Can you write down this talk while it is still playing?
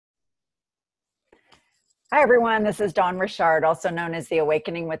Hi, everyone. This is Dawn Richard, also known as The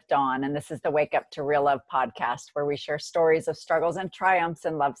Awakening with Dawn. And this is the Wake Up to Real Love podcast, where we share stories of struggles and triumphs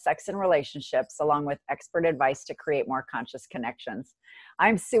in love, sex, and relationships, along with expert advice to create more conscious connections.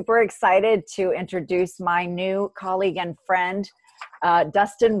 I'm super excited to introduce my new colleague and friend,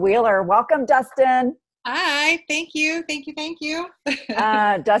 Dustin Wheeler. Welcome, Dustin. Hi, thank you.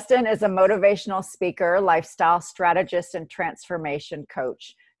 Dustin is a motivational speaker, lifestyle strategist, and transformation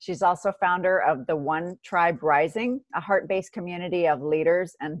coach. She's also founder of the One Tribe Rising, a heart-based community of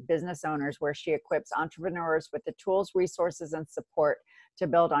leaders and business owners where she equips entrepreneurs with the tools, resources, and support to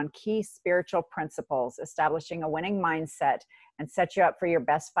build on key spiritual principles, establishing a winning mindset, and set you up for your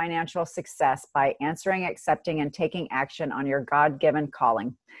best financial success by answering, accepting, and taking action on your God-given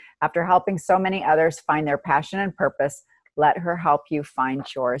calling. After helping so many others find their passion and purpose, let her help you find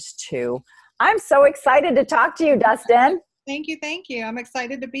yours too. I'm so excited to talk to you, Dustin. Thank you. I'm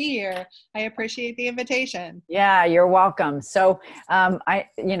excited to be here. I appreciate the invitation. Yeah, you're welcome. So I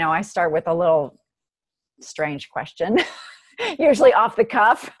start with a little strange question, usually off the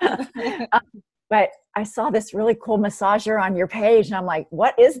cuff. But I saw this really cool massager on your page, and I'm like,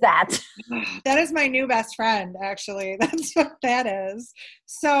 what is that? That is my new best friend, actually. That's what that is.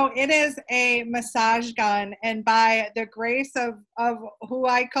 So it is a massage gun, and by the grace of who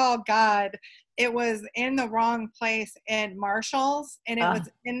I call God, it was in the wrong place in Marshall's, and it was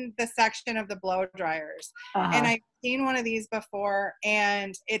in the section of the blow dryers. And I've seen one of these before,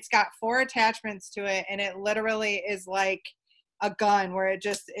 and it's got 4 attachments to it, and it literally is like a gun where it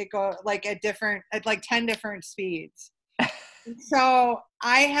goes like at 10 different speeds. So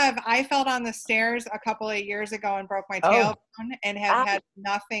I fell down the stairs a couple of years ago and broke my tailbone and have had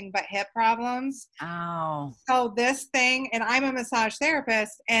nothing but hip problems. Oh. So this thing, and I'm a massage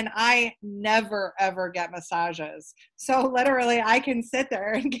therapist, and I never ever get massages. So literally I can sit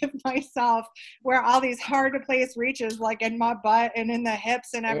there and give myself where all these hard to place reaches, like in my butt and in the hips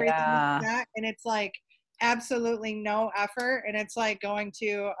and everything like that. And it's like absolutely no effort, and it's like going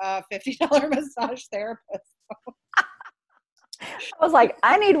to a $50 massage therapist. I was like,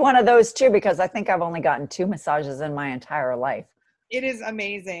 I need one of those too, because I think I've only gotten 2 massages in my entire life. It is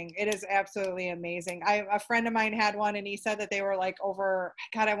amazing. It is absolutely amazing. A friend of mine had one, and he said that they were like over,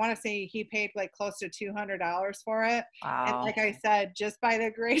 God, I want to say he paid like close to $200 for it. Wow. And like I said, just by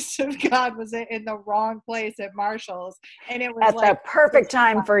the grace of God, was it in the wrong place at Marshall's. And it was at the perfect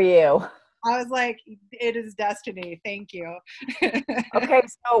time for you. I was like, it is destiny. Thank you. Okay.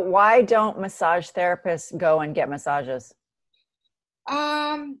 So why don't massage therapists go and get massages?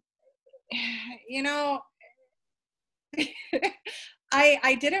 I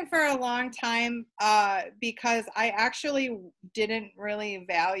didn't for a long time because I actually didn't really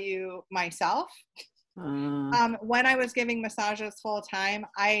value myself. When I was giving massages full time,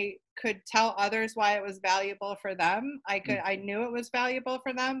 I could tell others why it was valuable for them. I knew it was valuable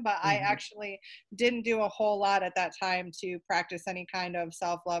for them, but I actually didn't do a whole lot at that time to practice any kind of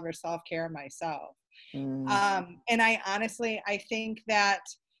self-love or self-care myself. And I think that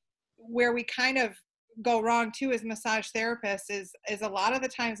where we kind of go wrong too as massage therapists is a lot of the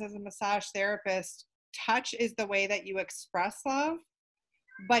times as a massage therapist, touch is the way that you express love,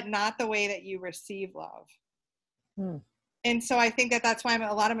 but not the way that you receive love. And so I think that that's why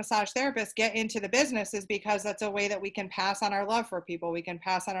a lot of massage therapists get into the business, is because that's a way that we can pass on our love for people. We can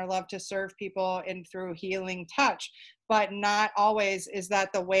pass on our love to serve people and through healing touch, but not always is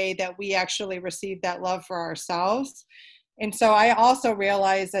that the way that we actually receive that love for ourselves. And so I also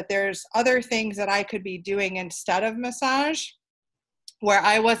realized that there's other things that I could be doing instead of massage where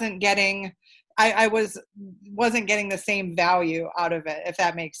I wasn't getting the same value out of it, if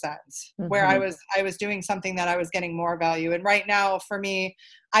that makes sense. Where I was doing something that I was getting more value. And right now for me,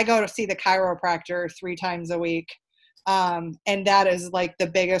 I go to see the chiropractor 3 times a week. And that is like the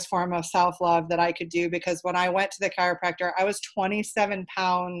biggest form of self-love that I could do, because when I went to the chiropractor, I was 27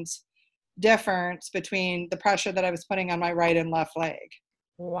 pounds difference between the pressure that I was putting on my right and left leg.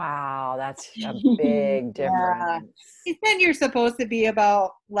 Wow, that's a big difference. He said you're supposed to be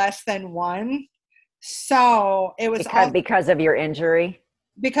about less than 1. So it was because of your injury?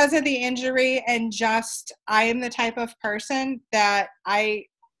 Because of the injury, and just I am the type of person that I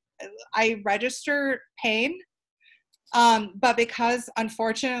register pain. But because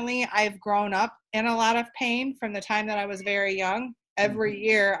unfortunately I've grown up in a lot of pain from the time that I was very young, every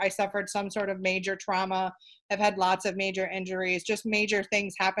year I suffered some sort of major trauma. I've had lots of major injuries, just major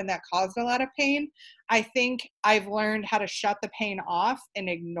things happen that caused a lot of pain. I think I've learned how to shut the pain off and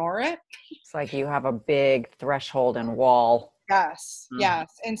ignore it. It's like you have a big threshold and wall. Yes.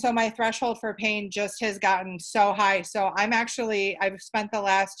 And so my threshold for pain just has gotten so high. So I've spent the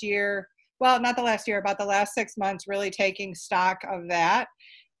well, not the last year, about the last 6 months, really taking stock of that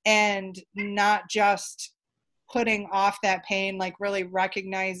and not just putting off that pain, like really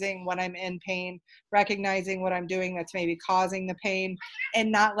recognizing when I'm in pain, recognizing what I'm doing that's maybe causing the pain,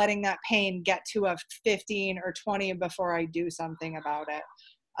 and not letting that pain get to a 15 or 20 before I do something about it.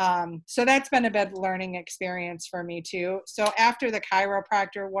 So that's been a big learning experience for me too. So after the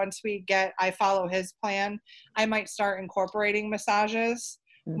chiropractor, I follow his plan, I might start incorporating massages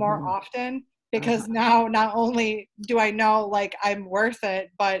more often, because now not only do I know like I'm worth it,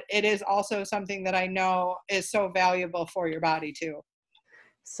 but it is also something that I know is so valuable for your body too.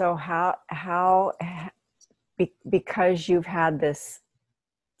 So because you've had this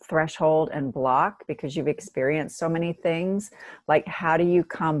threshold and block, because you've experienced so many things, like how do you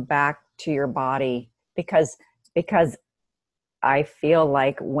come back to your body? Because I feel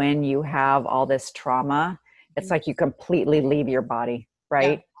like when you have all this trauma, it's like you completely leave your body,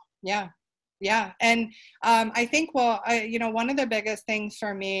 right? Yeah. And I think, one of the biggest things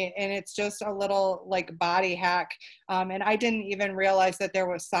for me, and it's just a little like body hack, and I didn't even realize that there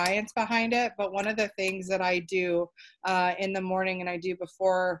was science behind it, but one of the things that I do in the morning and I do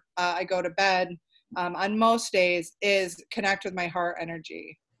before I go to bed on most days is connect with my heart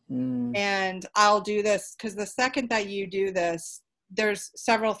energy. And I'll do this because the second that you do this, there's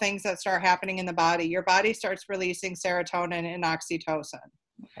several things that start happening in the body. Your body starts releasing serotonin and oxytocin.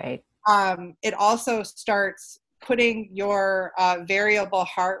 Right. It also starts putting your variable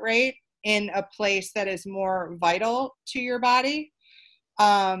heart rate in a place that is more vital to your body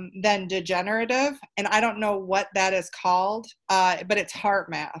than degenerative. And I don't know what that is called, but it's heart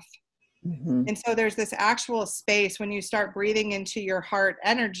math. And so there's this actual space when you start breathing into your heart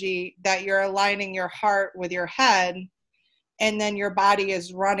energy that you're aligning your heart with your head, and then your body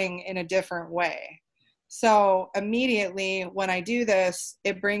is running in a different way. So immediately when I do this,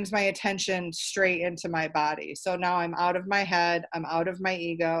 it brings my attention straight into my body. So now I'm out of my head, I'm out of my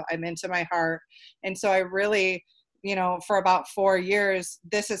ego, I'm into my heart. And so I really, for about 4 years,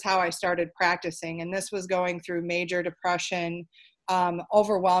 this is how I started practicing. And this was going through major depression,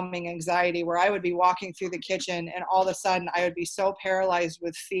 overwhelming anxiety, where I would be walking through the kitchen and all of a sudden I would be so paralyzed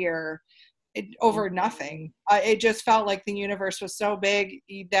with fear over nothing. It just felt like the universe was so big,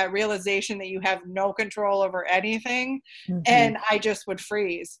 that realization that you have no control over anything, and I just would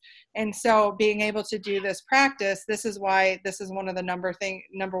freeze. And so being able to do this practice, this is why this is one of the number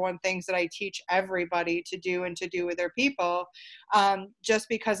one things that I teach everybody to do and to do with their people, just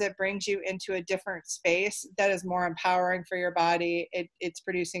because it brings you into a different space that is more empowering for your body. It's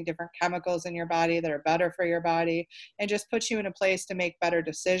producing different chemicals in your body that are better for your body, and just puts you in a place to make better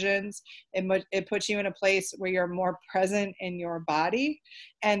decisions. It puts you in a place where you're more present in your body.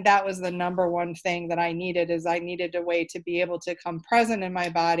 And that was the number one thing that I needed, is I needed a way to be able to come present in my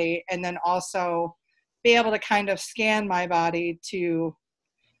body, and then also be able to kind of scan my body to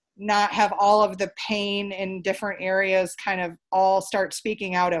not have all of the pain in different areas kind of all start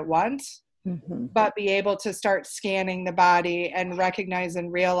speaking out at once, but be able to start scanning the body and recognize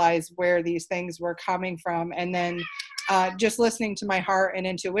and realize where these things were coming from. And then just listening to my heart and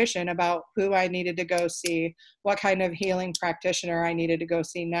intuition about who I needed to go see, what kind of healing practitioner I needed to go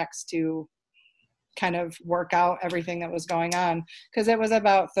see next to kind of work out everything that was going on. Because it was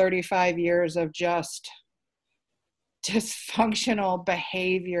about 35 years of just dysfunctional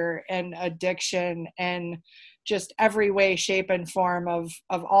behavior and addiction and just every way, shape, and form of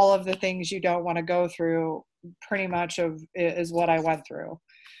all of the things you don't want to go through, pretty much is what I went through.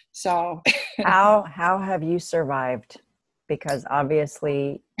 So how have you survived? Because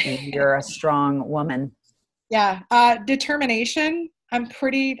obviously you're a strong woman. Yeah. Determination. I'm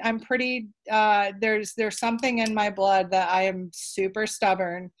pretty, there's something in my blood that I am super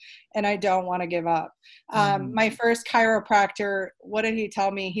stubborn and I don't want to give up. My first chiropractor, what did he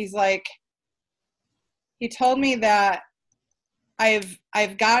tell me? He told me that I've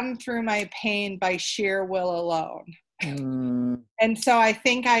gotten through my pain by sheer will alone. And so I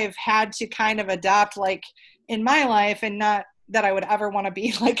think I've had to kind of adopt, like, in my life, and not that I would ever want to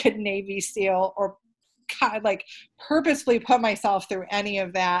be like a Navy SEAL or like purposefully put myself through any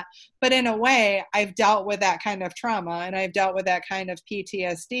of that. But in a way, I've dealt with that kind of trauma, and I've dealt with that kind of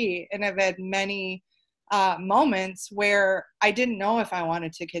PTSD. And I've had many moments where I didn't know if I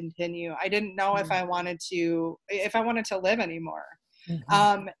wanted to continue. I didn't know if I wanted to live anymore.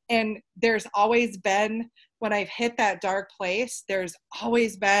 And there's always been, when I've hit that dark place, there's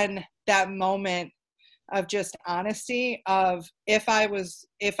always been that moment of just honesty of if I was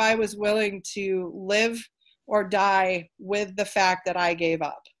willing to live or die with the fact that I gave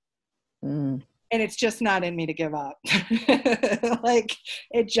up. and it's just not in me to give up. Like,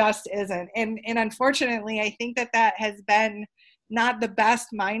 it just isn't. And unfortunately, I think that has been not the best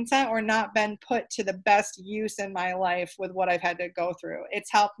mindset, or not been put to the best use in my life with what I've had to go through. It's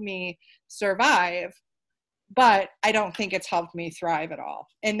helped me survive, but I don't think it's helped me thrive at all.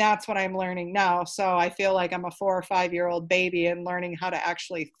 And that's what I'm learning now. So I feel like I'm a 4 or 5 year old baby and learning how to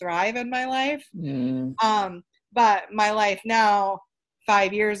actually thrive in my life. But my life now,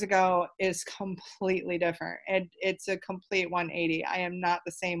 5 years ago, is completely different. It's a complete 180. I am not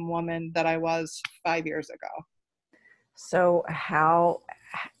the same woman that I was 5 years ago. So how,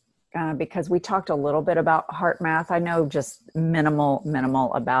 because we talked a little bit about HeartMath, I know just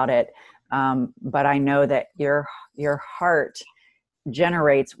minimal about it. But I know that your heart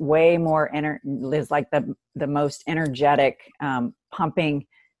generates way more is like the most energetic, pumping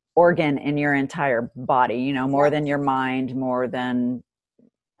organ in your entire body, you know, more than your mind, more than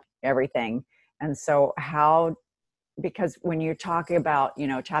everything. And so because when you talk about, you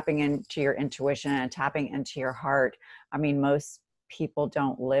know, tapping into your intuition and tapping into your heart, I mean, most people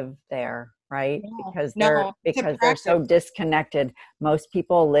don't live there, right? Because they're so disconnected. Most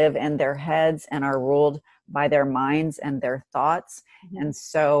people live in their heads and are ruled by their minds and their thoughts. And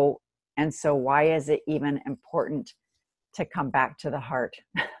so why is it even important to come back to the heart?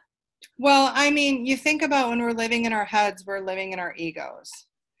 Well, I mean, you think about when we're living in our heads, we're living in our egos.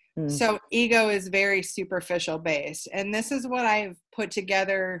 So ego is very superficial based. And this is what I've put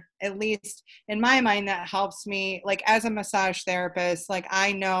together, at least in my mind, that helps me, like, as a massage therapist. Like,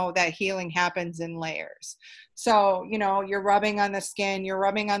 I know that healing happens in layers. So, you know, you're rubbing on the skin, you're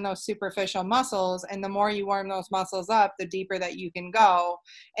rubbing on those superficial muscles. And the more you warm those muscles up, the deeper that you can go.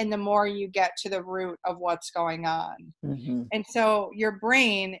 And the more you get to the root of what's going on. And so your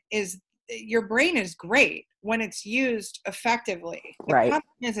brain is great when it's used effectively. The problem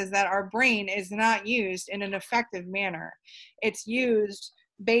is that our brain is not used in an effective manner. It's used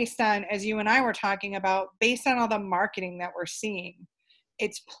based on, as you and I were talking about, based on all the marketing that we're seeing.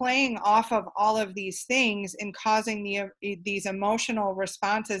 It's playing off of all of these things and causing these emotional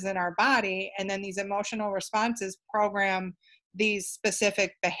responses in our body. And then these emotional responses program these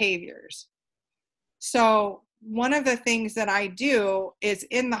specific behaviors. So one of the things that I do is,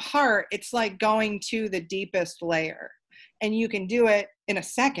 in the heart, it's like going to the deepest layer, and you can do it in a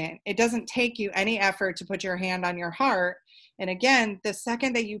second. It doesn't take you any effort to put your hand on your heart. And again, the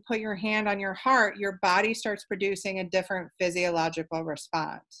second that you put your hand on your heart, your body starts producing a different physiological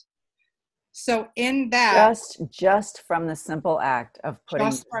response. So in that, just from the simple act of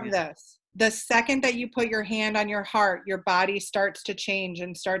putting, the second that you put your hand on your heart, your body starts to change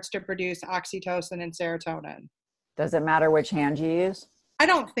and starts to produce oxytocin and serotonin. Does it matter which hand you use? I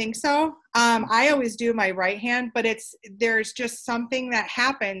don't think so. I always do my right hand, but there's just something that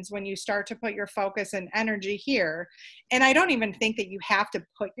happens when you start to put your focus and energy here. And I don't even think that you have to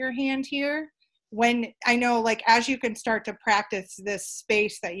put your hand here. When I know, like, as you can start to practice this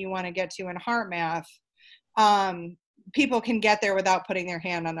space that you want to get to in HeartMath, people can get there without putting their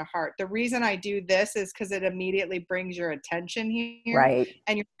hand on their heart. The reason I do this is because it immediately brings your attention here,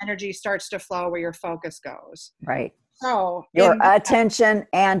 and your energy starts to flow where your focus goes. So your attention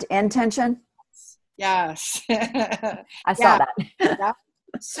and intention. Yes. I saw that. Yeah.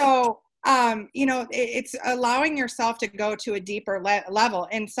 So, you know, it's allowing yourself to go to a deeper level.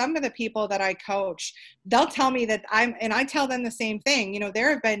 And some of the people that I coach, they'll tell me that and I tell them the same thing. You know,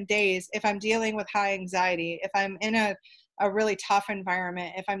 there have been days, if I'm dealing with high anxiety, if I'm in a really tough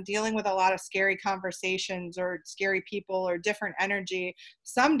environment, if I'm dealing with a lot of scary conversations or scary people or different energy,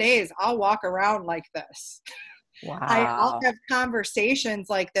 some days I'll walk around like this. Wow. I'll have conversations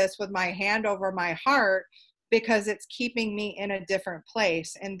like this with my hand over my heart, because it's keeping me in a different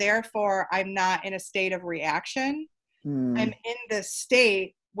place. And therefore, I'm not in a state of reaction. I'm in this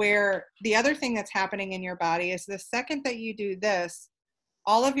state where the other thing that's happening in your body is, the second that you do this,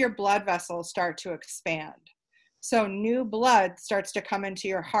 all of your blood vessels start to expand. So new blood starts to come into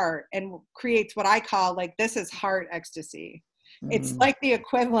your heart and creates what I call, like, this is heart ecstasy. It's like the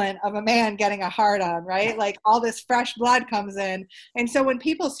equivalent of a man getting a heart on, right? Like, all this fresh blood comes in. And so when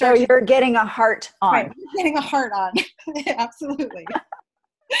people start... So you're getting a heart on. Right, you're getting a heart on. Absolutely.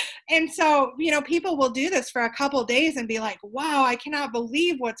 And so, you know, people will do this for a couple of days and be like, wow, I cannot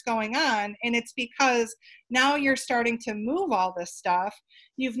believe what's going on. And it's because now you're starting to move all this stuff.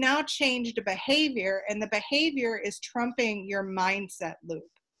 You've now changed a behavior, and the behavior is trumping your mindset loop.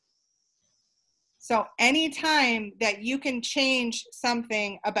 So anytime that you can change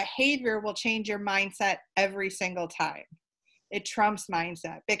something, a behavior will change your mindset every single time. It trumps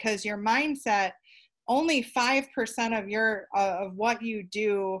mindset, because your mindset, only 5% of what you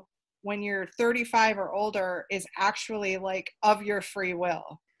do when you're 35 or older is actually like of your free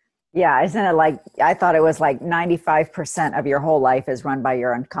will. Yeah, isn't it like, I thought it was like 95% of your whole life is run by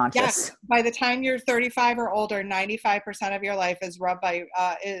your unconscious. Yes, by the time you're 35 or older, 95% of your life is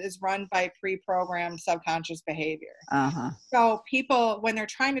run by pre-programmed subconscious behavior. Uh-huh. So people, when they're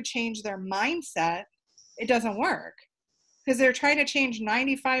trying to change their mindset, it doesn't work because they're trying to change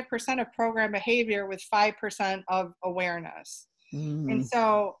 95% of program behavior with 5% of awareness. And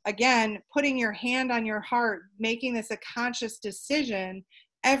so again, putting your hand on your heart, making this a conscious decision,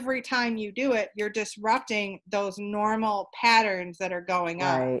 every time you do it, you're disrupting those normal patterns that are going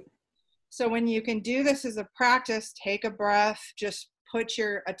on. So when you can do this as a practice, take a breath, just put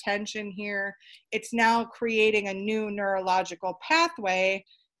your attention here. It's now creating a new neurological pathway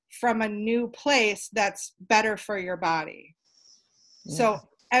from a new place that's better for your body. Yeah. So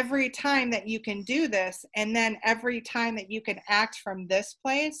every time that you can do this, and then every time that you can act from this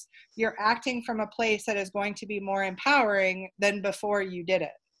place, you're acting from a place that is going to be more empowering than before you did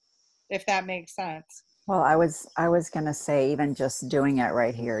it, if that makes sense. Well, I was going to say, even just doing it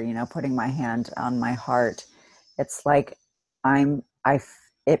right here, you know, putting my hand on my heart, it's like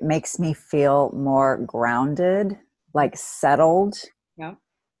it makes me feel more grounded, like settled, yeah,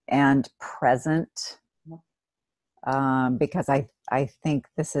 and present. Because I think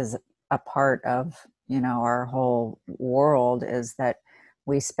this is a part of, you know, our whole world, is that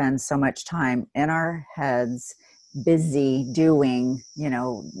we spend so much time in our heads, busy doing, you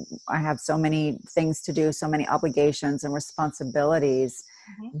know, I have so many things to do, so many obligations and responsibilities,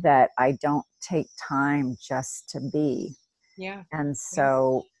 that I don't take time just to be. Yeah. And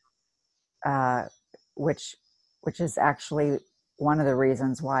so, which is actually one of the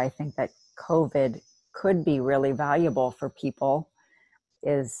reasons why I think that COVID could be really valuable for people,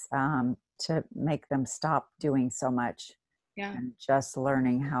 is to make them stop doing so much. Yeah. And just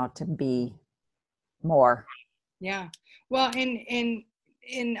learning how to be more. Yeah. Well, in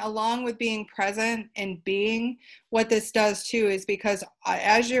along with being present and being, what this does too is, because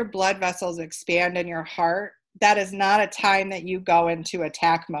as your blood vessels expand in your heart, that is not a time that you go into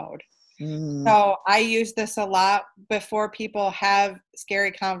attack mode. So I use this a lot before people have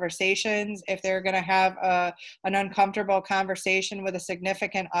scary conversations. If they're going to have an uncomfortable conversation with a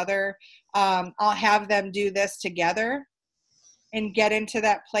significant other, I'll have them do this together and get into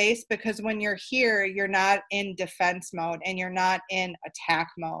that place, because when you're here, you're not in defense mode and you're not in attack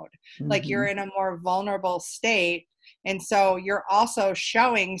mode. Like, you're in a more vulnerable state. And so you're also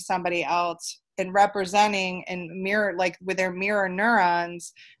showing somebody else and representing and mirror, like with their mirror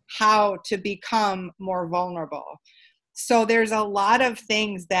neurons, how to become more vulnerable. So there's a lot of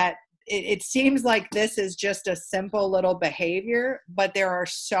things that it seems like this is just a simple little behavior, but there are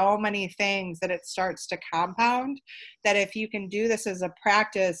so many things that it starts to compound, that if you can do this as a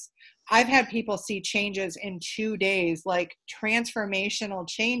practice, I've had people see changes in 2 days, like transformational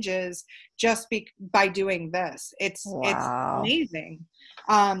changes, just by doing this. It's amazing.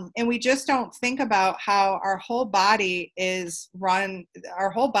 And we just don't think about how our whole body is run.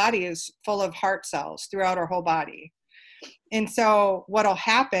 Our whole body is full of heart cells throughout our whole body. And so what'll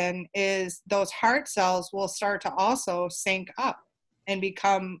happen is those heart cells will start to also sync up and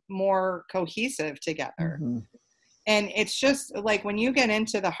become more cohesive together. And it's just like, when you get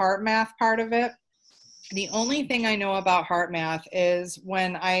into the heart math part of it, the only thing I know about heart math is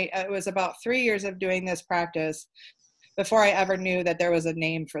when it was about 3 years of doing this practice before I ever knew that there was a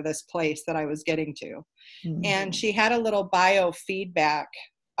name for this place that I was getting to. And she had a little biofeedback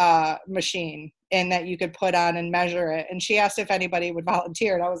machine, and that you could put on and measure it. And she asked if anybody would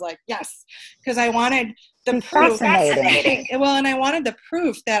volunteer. And I was like, yes, because I wanted the proof. Fascinating. Well, and I wanted the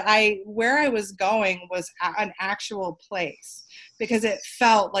proof that where I was going was an actual place, because it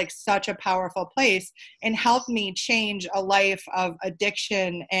felt like such a powerful place and helped me change a life of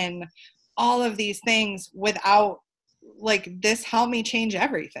addiction and all of these things without, like, this helped me change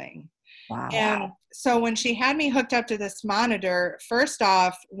everything. Wow. And so when she had me hooked up to this monitor, first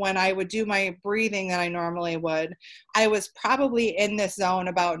off, when I would do my breathing that I normally would, I was probably in this zone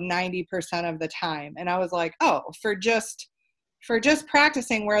about 90% of the time. And I was like, oh, for just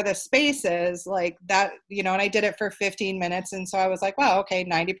practicing where the space is, like that, you know, and I did it for 15 minutes. And so I was like, wow, okay,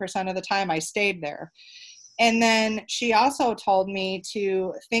 90% of the time I stayed there. And then she also told me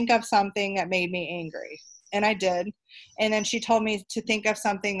to think of something that made me angry. And I did. And then she told me to think of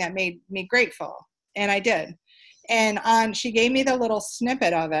something that made me grateful. And I did. And she gave me the little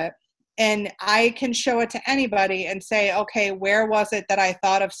snippet of it. And I can show it to anybody and say, okay, where was it that I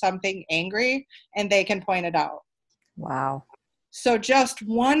thought of something angry? And they can point it out. Wow. So just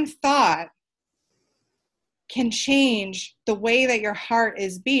one thought can change the way that your heart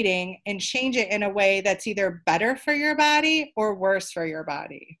is beating and change it in a way that's either better for your body or worse for your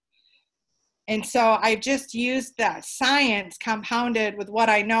body. And so I just used that science compounded with what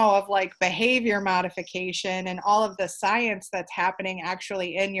I know of like behavior modification and all of the science that's happening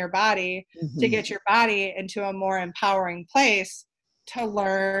actually in your body to get your body into a more empowering place to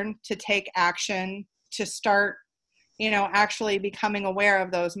learn, to take action, to start, actually becoming aware of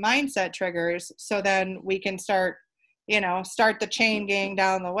those mindset triggers. So then we can start the chain gang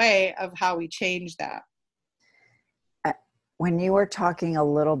down the way of how we change that. When you were talking a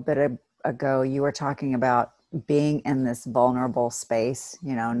little bit ago, you were talking about being in this vulnerable space,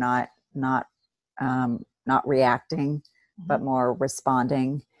 not reacting, but more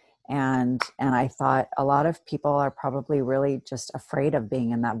responding. And I thought a lot of people are probably really just afraid of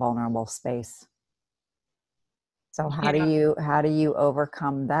being in that vulnerable space. So how do you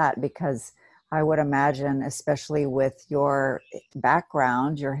overcome that? Because I would imagine, especially with your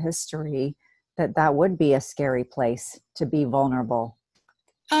background, your history, that would be a scary place to be vulnerable.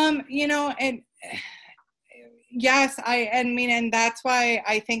 And yes, and that's why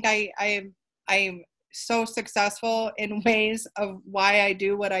I think I'm so successful in ways of why I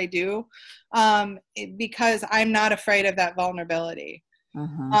do what I do, because I'm not afraid of that vulnerability.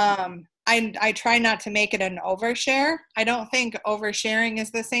 I try not to make it an overshare. I don't think oversharing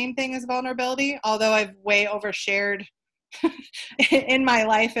is the same thing as vulnerability, although I've way overshared in my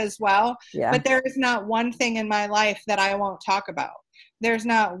life as well. Yeah. But there is not one thing in my life that I won't talk about. There's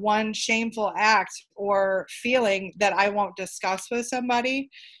not one shameful act or feeling that I won't discuss with somebody.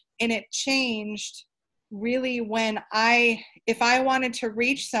 And it changed really when if I wanted to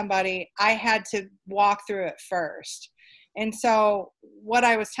reach somebody, I had to walk through it first. And so what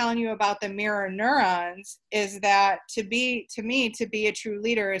I was telling you about the mirror neurons is that to be a true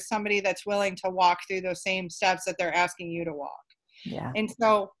leader is somebody that's willing to walk through those same steps that they're asking you to walk. Yeah. And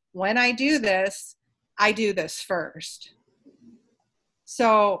so when I do this first.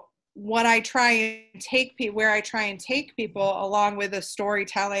 So what I try and take people along with the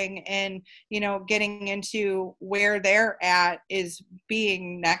storytelling and, getting into where they're at is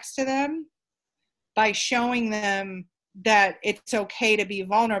being next to them by showing them that it's okay to be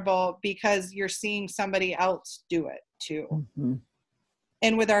vulnerable because you're seeing somebody else do it too. Mm-hmm.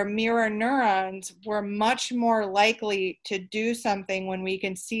 And with our mirror neurons, we're much more likely to do something when we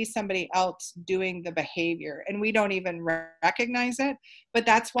can see somebody else doing the behavior and we don't even recognize it. But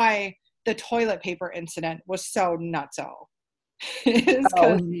that's why the toilet paper incident was so nutso.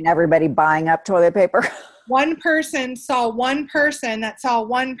 Oh, you mean everybody buying up toilet paper? One person saw one person that saw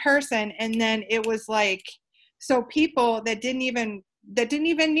one person, and then it was like, so people that didn't even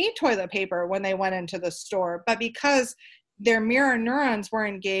need toilet paper when they went into the store, but because their mirror neurons were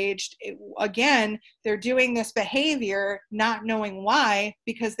engaged, again, they're doing this behavior, not knowing why,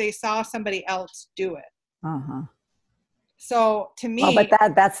 because they saw somebody else do it. Uh-huh. So to me, well,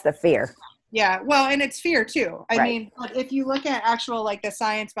 but that's the fear. Yeah. Well, and it's fear too. I mean, if you look at actual, like the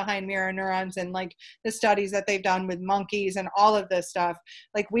science behind mirror neurons and like the studies that they've done with monkeys and all of this stuff,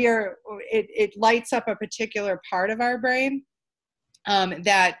 like it lights up a particular part of our brain,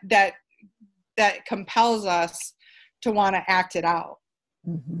 that compels us to want to act it out.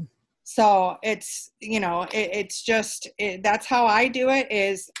 Mm-hmm. So it's, it's just, that's how I do it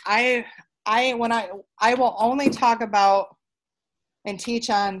is I will only talk about and teach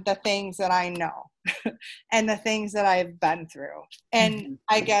on the things that I know and the things that I've been through. And mm-hmm.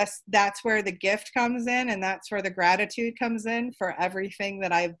 I guess that's where the gift comes in, and that's where the gratitude comes in for everything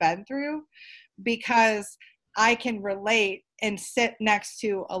that I've been through, because I can relate and sit next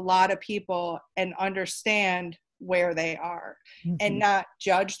to a lot of people and understand where they are, mm-hmm. and not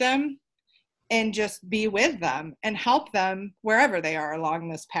judge them, and just be with them and help them wherever they are along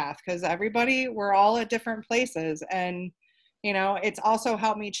this path. Because we're all at different places. And it's also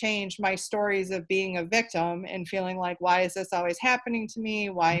helped me change my stories of being a victim and feeling like, why is this always happening to me?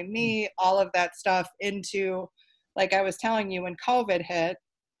 Why me? All of that stuff into, like I was telling you, when COVID hit,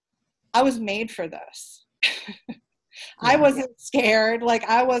 I was made for this. I wasn't scared. Like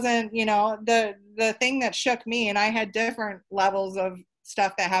I wasn't, the thing that shook me, and I had different levels of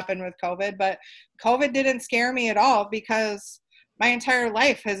stuff that happened with COVID, but COVID didn't scare me at all, because my entire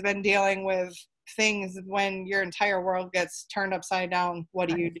life has been dealing with things. When your entire world gets turned upside down, what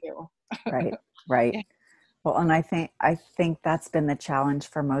do you do? Right. Yeah. Well, and I think that's been the challenge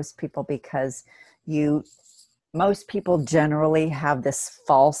for most people, because most people generally have this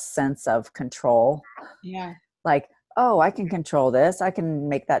false sense of control. Yeah. Like, oh, I can control this. I can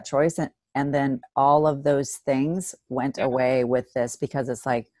make that choice. And then all of those things went away with this, because it's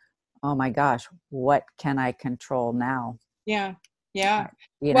like, oh my gosh, what can I control now? Yeah. Yeah.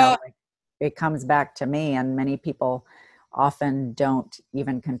 You know, Well, like, it comes back to me, and many people often don't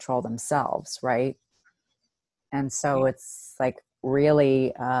even control themselves, right? And so it's like,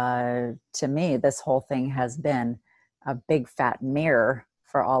 really, to me, this whole thing has been a big fat mirror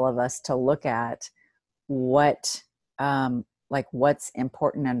for all of us to look at what, like, what's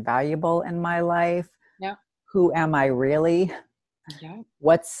important and valuable in my life. yeah. Who am I really? Yeah.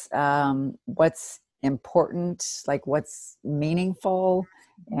 What's important, like what's meaningful,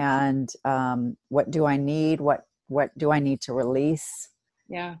 and what do I need? What do I need to release?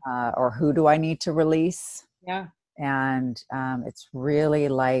 Yeah. Or who do I need to release? Yeah. And it's really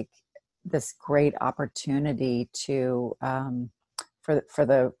like this great opportunity to for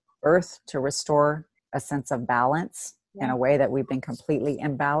the earth to restore a sense of balance in Yeah. a way that we've been completely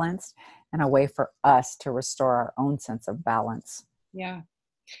imbalanced, and a way for us to restore our own sense of balance. Yeah.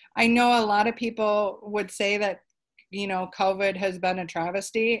 I know a lot of people would say that, COVID has been a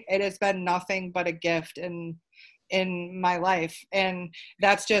travesty. It has been nothing but a gift in my life. And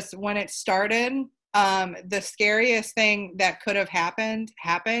that's just when it started. The scariest thing that could have happened.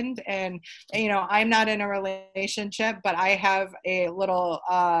 And, I'm not in a relationship, but I have a little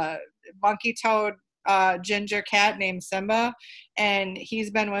monkey toad ginger cat named Simba. And he's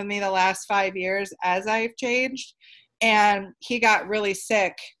been with me the last 5 years as I've changed. And he got really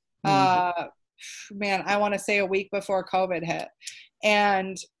sick. Mm. Man, I want to say a week before COVID hit.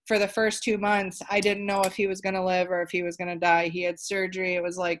 And for the first 2 months, I didn't know if he was going to live or if he was going to die. He had surgery. It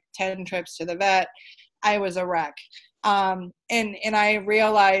was like 10 trips to the vet. I was a wreck. And I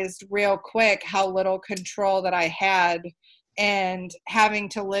realized real quick how little control that I had, and having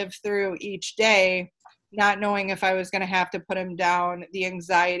to live through each day, not knowing if I was going to have to put him down, the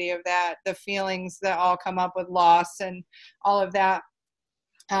anxiety of that, the feelings that all come up with loss and all of that.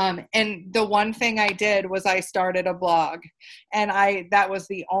 And the one thing I did was I started a blog, and that was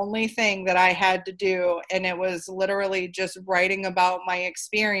the only thing that I had to do. And it was literally just writing about my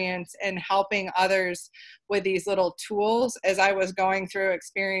experience and helping others with these little tools as I was going through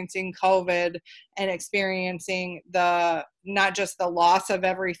experiencing COVID and experiencing not just the loss of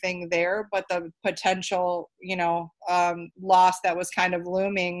everything there, but the potential, loss that was kind of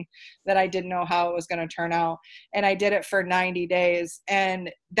looming, that I didn't know how it was going to turn out. And I did it for 90 days,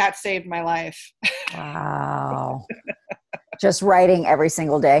 and that saved my life. Wow. Just writing every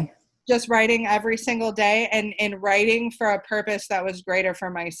single day. Just writing every single day, and writing for a purpose that was greater for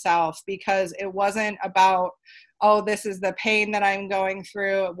myself, because it wasn't about, oh, this is the pain that I'm going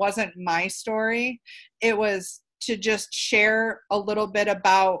through. It wasn't my story. It was to just share a little bit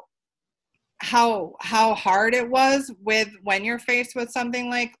about how hard it was when you're faced with something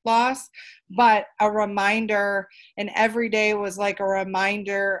like loss, but a reminder. And every day was like a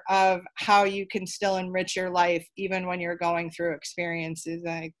reminder of how you can still enrich your life even when you're going through experiences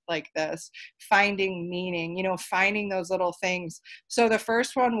like this, finding meaning, finding those little things. So the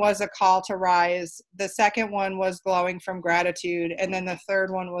first one was a call to rise, the second one was glowing from gratitude, and then the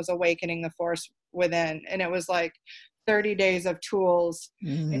third one was awakening the force within. And it was like 30 days of tools.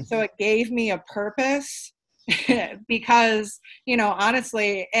 And so it gave me a purpose because,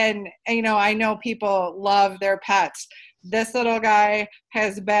 honestly, and, I know people love their pets. This little guy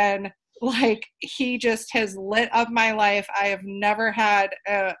has been like, he just has lit up my life. I have never had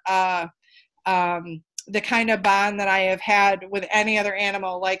the kind of bond that I have had with any other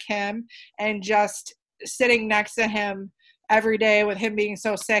animal like him. And just sitting next to him every day, with him being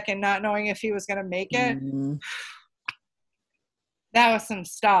so sick and not knowing if he was going to make it. That was some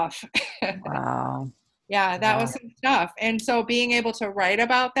stuff. Wow. Yeah, that was some stuff. And so being able to write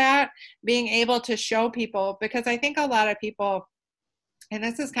about that, being able to show people, because I think a lot of people, and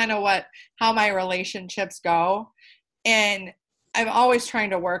this is kind of how my relationships go, and I'm always trying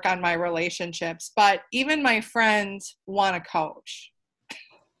to work on my relationships, but even my friends want a coach.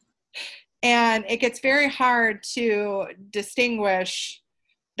 And it gets very hard to distinguish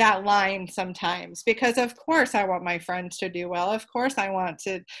that line sometimes, because of course I want my friends to do well. Of course I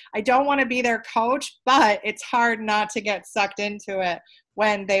don't want to be their coach, but it's hard not to get sucked into it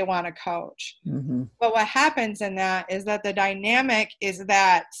when they want to coach. Mm-hmm. But what happens in that is that the dynamic is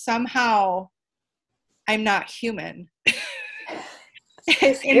that somehow I'm not human.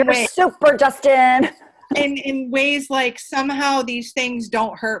 You're super, Justin. In ways like somehow these things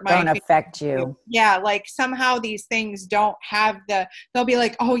don't hurt don't affect you. Yeah, like somehow these things don't have they'll be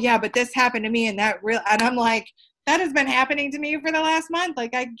like, oh yeah, but this happened to me, and and I'm like, that has been happening to me for the last month.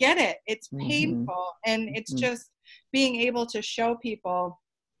 Like, I get it. It's painful, and it's just being able to show people.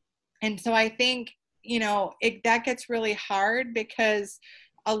 And so I think, that gets really hard, because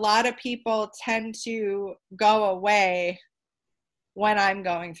a lot of people tend to go away when I'm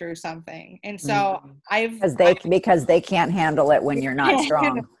going through something. And so because they can't handle it when you're not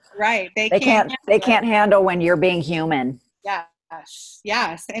strong. Right. They can't handle when you're being human.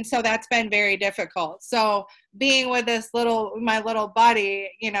 Yes. And so that's been very difficult. So being with my little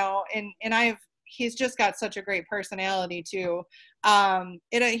buddy, you know, and he's just got such a great personality too.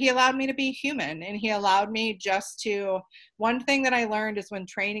 He allowed me to be human, and he allowed me one thing that I learned is when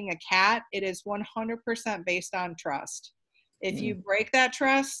training a cat, it is 100% based on trust. If you break that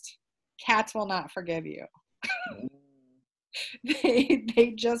trust, cats will not forgive you.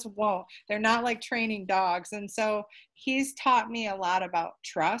 They just won't. They're not like training dogs. And so he's taught me a lot about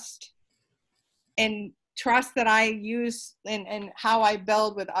trust, and trust that I use and how I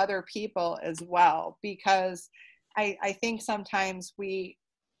build with other people as well, because I think sometimes we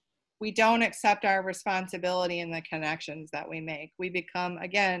don't accept our responsibility in the connections that we make. We become,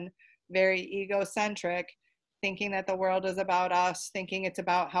 again, very egocentric, thinking that the world is about us, thinking it's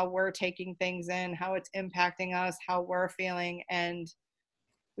about how we're taking things in, how it's impacting us, how we're feeling, and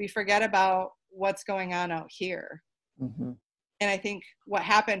we forget about what's going on out here. Mm-hmm. And I think what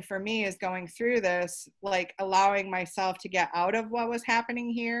happened for me is going through this, like allowing myself to get out of what was happening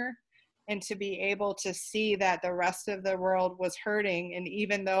here and to be able to see that the rest of the world was hurting. And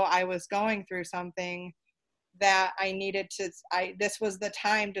even though I was going through something, that I needed this was the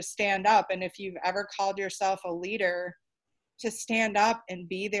time to stand up. And if you've ever called yourself a leader, to stand up and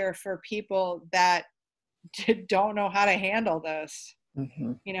be there for people that don't know how to handle this,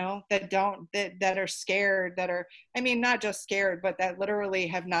 mm-hmm. you know, that are scared, not just scared, but that literally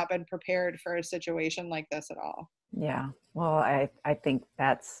have not been prepared for a situation like this at all. Yeah. Well, I think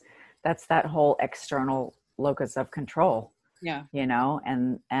that's that whole external locus of control. Yeah. You know,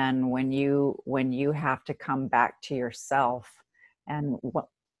 and when you have to come back to yourself and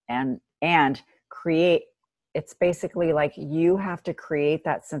create, it's basically like you have to create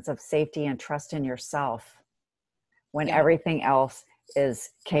that sense of safety and trust in yourself when everything else is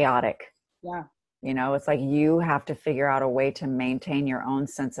chaotic. Yeah. You know, it's like you have to figure out a way to maintain your own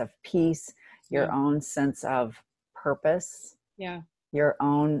sense of peace, your own sense of purpose. Yeah. Your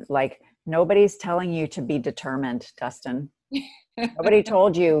own, like, nobody's telling you to be determined, Dustin. Nobody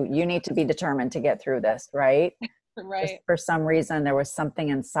told you need to be determined to get through this, right? Right. Just for some reason, there was something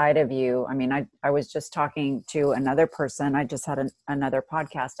inside of you. I mean, I was just talking to another person. I just had another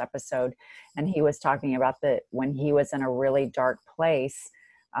podcast episode, and he was talking about when he was in a really dark place.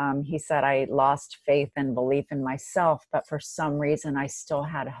 He said, I lost faith and belief in myself, but for some reason I still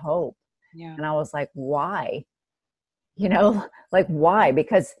had hope. Yeah. And I was like, why? You know, like, why?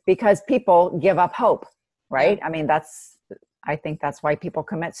 Because people give up hope, right? Yeah. I mean, I think that's why people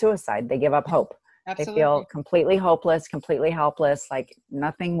commit suicide. They give up hope. Absolutely. They feel completely hopeless, completely helpless, like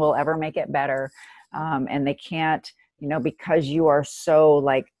nothing will ever make it better. And they can't, you know, because you are so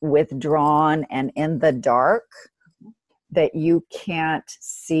like withdrawn and in the dark that you can't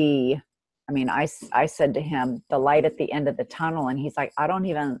see. I mean, I said to him, the light at the end of the tunnel. And he's like, I don't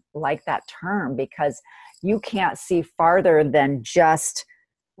even like that term, because you can't see farther than just,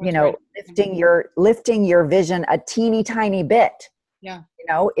 you know, lifting your vision a teeny tiny bit. Yeah. You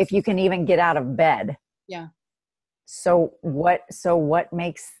know, if you can even get out of bed. Yeah. So what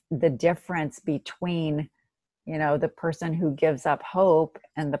makes the difference between, you know, the person who gives up hope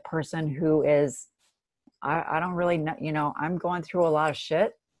and the person who is, I don't really know, you know, I'm going through a lot of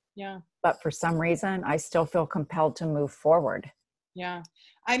shit. Yeah. But for some reason, I still feel compelled to move forward. Yeah.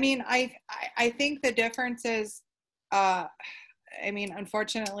 I mean, I think the difference is,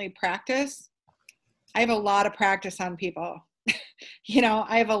 unfortunately, practice. I have a lot of practice on people. You know,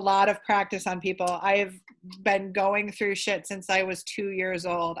 I have a lot of practice on people. I've been going through shit since I was 2 years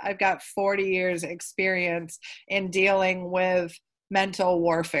old. I've got 40 years experience in dealing with mental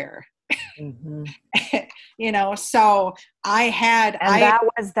warfare. Mm-hmm. You know, so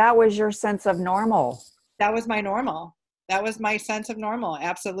that was your sense of normal. That was my normal. That was my sense of normal.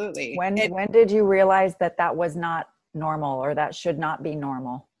 Absolutely. When did you realize that was not normal, or that should not be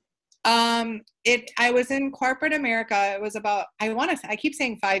normal? I was in corporate America. It was about, I keep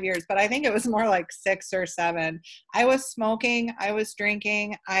saying 5 years, but I think it was more like 6 or 7. I was smoking, I was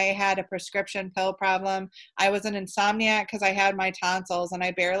drinking, I had a prescription pill problem. I was an insomniac because I had my tonsils, and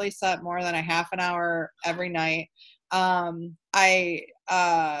I barely slept more than a half an hour every night.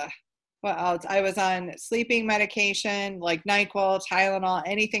 What else? I was on sleeping medication, like NyQuil, Tylenol,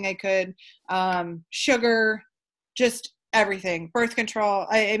 anything I could, sugar, just everything, birth control.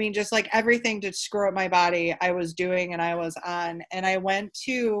 I mean, just like everything to screw up my body I was doing and I was on. And I went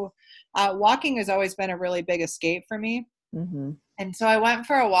to, walking has always been a really big escape for me. Mm-hmm. And so I went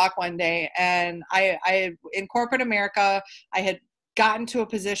for a walk one day, and I in corporate America, I had gotten to a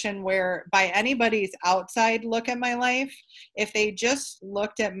position where by anybody's outside look at my life, if they just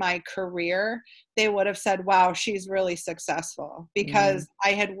looked at my career, they would have said, wow, she's really successful, because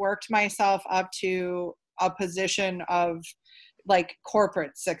I had worked myself up to a position of like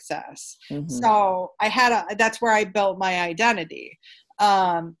corporate success. So that's where I built my identity.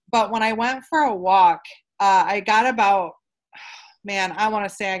 But when I went for a walk, I got about, man, I want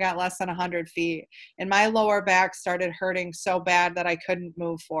to say I got less than 100 feet, and my lower back started hurting so bad that I couldn't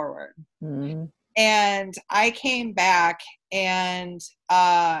move forward. And I came back, and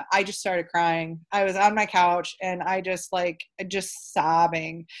I just started crying. I was on my couch, and I just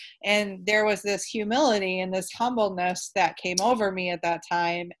sobbing. And there was this humility and this humbleness that came over me at that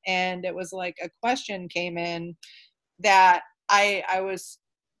time. And it was like a question came in that I was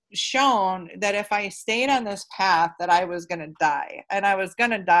shown that if I stayed on this path, that I was going to die, and I was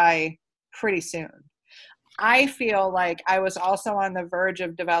going to die pretty soon. I feel like I was also on the verge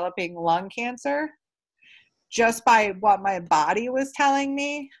of developing lung cancer just by what my body was telling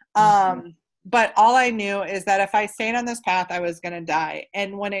me. But all I knew is that if I stayed on this path, I was going to die.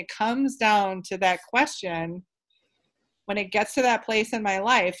 And when it comes down to that question, when it gets to that place in my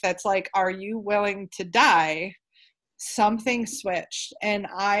life, that's like, are you willing to die? Something switched, and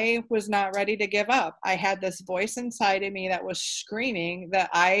I was not ready to give up. I had this voice inside of me that was screaming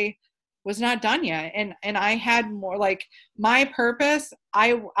that I was not done yet. And I had more, like, my purpose,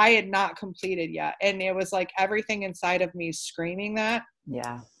 I had not completed yet. And it was like everything inside of me screaming that.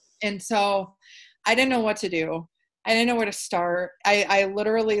 Yeah. And so I didn't know what to do. I didn't know where to start. I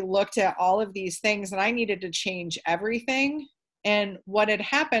literally looked at all of these things, and I needed to change everything. And what had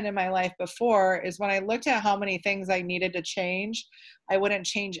happened in my life before is when I looked at how many things I needed to change, I wouldn't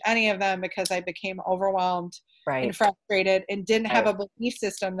change any of them because I became overwhelmed and frustrated and didn't have a belief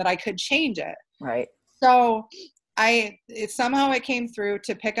system that I could change it. Right. So somehow it came through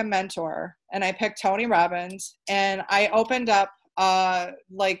to pick a mentor, and I picked Tony Robbins, and I opened up the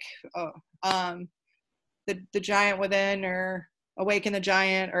Giant Within, or Awaken the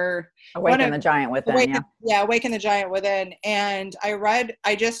Giant, or Awaken the Giant Within. Awaken the Giant Within. And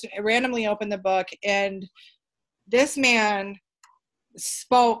I just randomly opened the book, and this man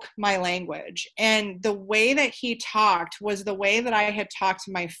spoke my language, and the way that he talked was the way that I had talked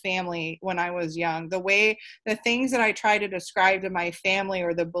to my family when I was young. The things that I tried to describe to my family,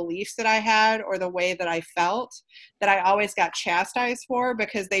 or the beliefs that I had, or the way that I felt, that I always got chastised for,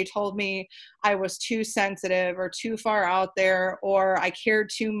 because they told me I was too sensitive or too far out there, or I cared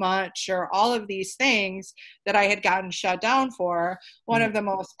too much, or all of these things that I had gotten shut down for. One of the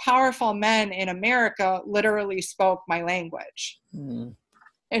most powerful men in America literally spoke my language.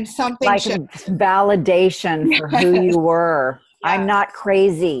 And something like validation for who you were. Yes. I'm not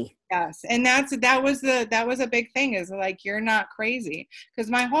crazy. Yes. And that was a big thing, is like, you're not crazy. Because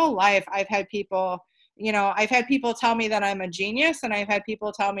my whole life I've had people tell me that I'm a genius, and I've had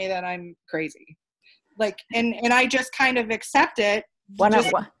people tell me that I'm crazy. Like, and I just kind of accept it. One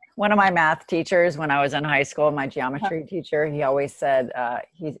of my math teachers, when I was in high school, my geometry teacher, he always said,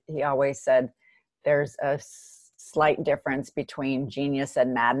 there's a slight difference between genius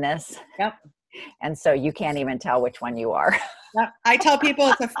and madness. Yep. And so you can't even tell which one you are. Yep. I tell people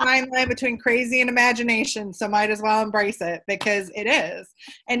it's a fine line between crazy and imagination, so might as well embrace it, because it is.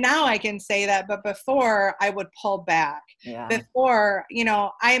 And now I can say that, but before I would pull back. Yeah. Before,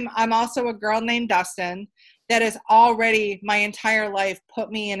 I'm also a girl named Dustin that has already my entire life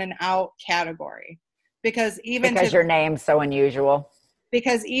put me in an out category, because your name's so unusual.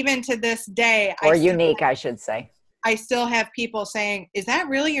 Because even to this day, unique, I should say. I still have people saying, is that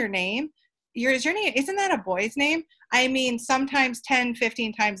really your name? Is your name, isn't that a boy's name? I mean, sometimes 10,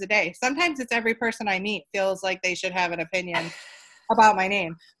 15 times a day. Sometimes it's every person I meet feels like they should have an opinion about my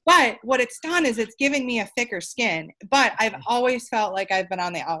name. But what it's done is it's given me a thicker skin. But I've always felt like I've been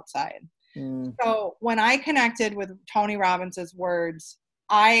on the outside. So when I connected with Tony Robbins' words,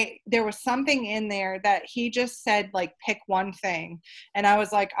 there was something in there that he just said, like, pick one thing. And I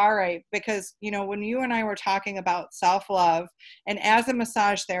was like, all right, because, when you and I were talking about self-love, and as a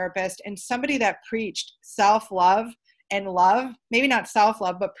massage therapist and somebody that preached self-love and love, maybe not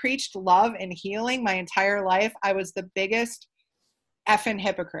self-love, but preached love and healing my entire life, I was the biggest effing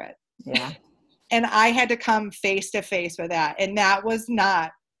hypocrite. Yeah. And I had to come face to face with that. And that was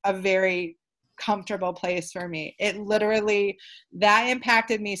not a very comfortable place for me. It literally, that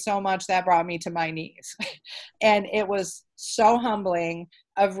impacted me so much that brought me to my knees. And it was so humbling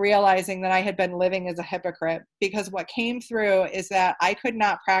of realizing that I had been living as a hypocrite, because what came through is that I could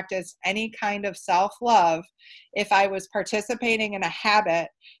not practice any kind of self-love if I was participating in a habit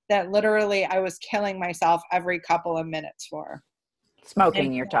that literally I was killing myself every couple of minutes for.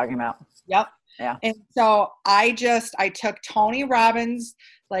 Smoking, you're talking about. Yep. Yeah. And so I took Tony Robbins,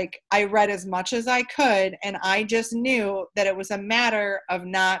 like I read as much as I could, and I just knew that it was a matter of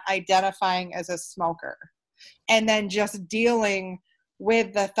not identifying as a smoker, and then just dealing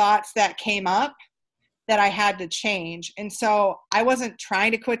with the thoughts that came up that I had to change. And so I wasn't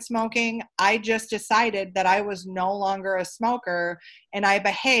trying to quit smoking. I just decided that I was no longer a smoker, and I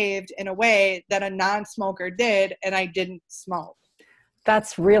behaved in a way that a non-smoker did, and I didn't smoke.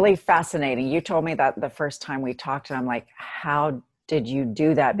 That's really fascinating. You told me that the first time we talked, and I'm like, how did you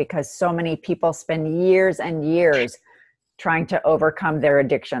do that? Because so many people spend years and years trying to overcome their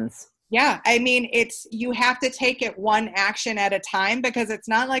addictions. Yeah. I mean, you have to take it one action at a time, because it's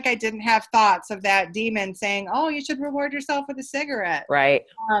not like I didn't have thoughts of that demon saying, oh, you should reward yourself with a cigarette. Right.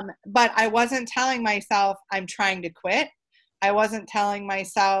 But I wasn't telling myself I'm trying to quit. I wasn't telling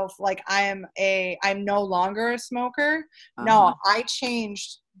myself like I'm no longer a smoker. No, I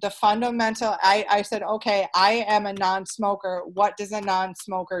changed the fundamental. I said, okay, I am a non-smoker. What does a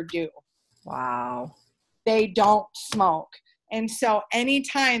non-smoker do? Wow. They don't smoke. And so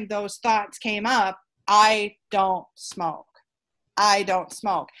anytime those thoughts came up, I don't smoke. I don't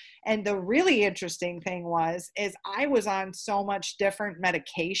smoke. And the really interesting thing is I was on so much different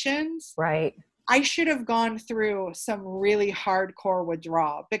medications. Right. I should have gone through some really hardcore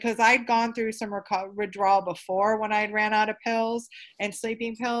withdrawal, because I'd gone through some withdrawal before when I'd ran out of pills and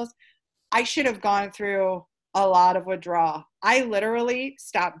sleeping pills. I should have gone through a lot of withdrawal. I literally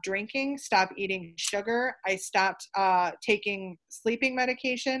stopped drinking, stopped eating sugar. I stopped taking sleeping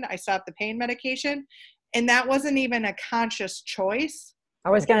medication. I stopped the pain medication. And that wasn't even a conscious choice. I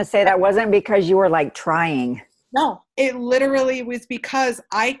was going to say that wasn't because you were like trying. No, it literally was because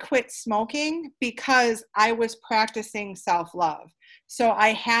I quit smoking because I was practicing self-love. So I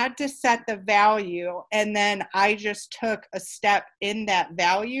had to set the value, and then I just took a step in that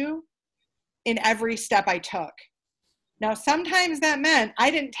value in every step I took. Now, sometimes that meant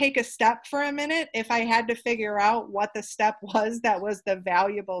I didn't take a step for a minute if I had to figure out what the step was that was the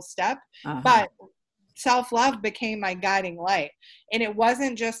valuable step. But self-love became my guiding light. And it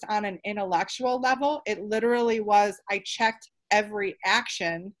wasn't just on an intellectual level. It literally was, I checked every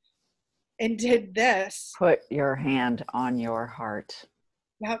action and did this. Put your hand on your heart.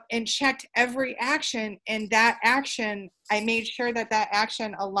 Yep, and checked every action. And that action, I made sure that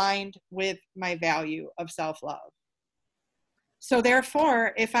action aligned with my value of self-love. So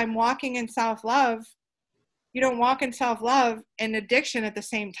therefore, if I'm walking in self-love, you don't walk in self-love and addiction at the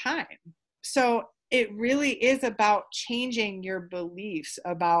same time. So it really is about changing your beliefs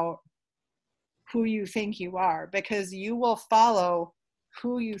about who you think you are, because you will follow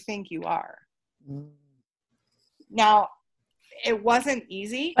who you think you are. Now, it wasn't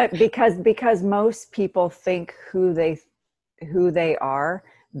easy. But because most people think who they are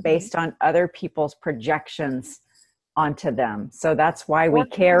based on other people's projections onto them. So that's why we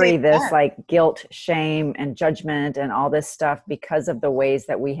carry this like guilt, shame, and judgment and all this stuff, because of the ways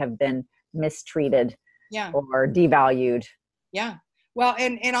that we have been mistreated or devalued. Yeah. Well,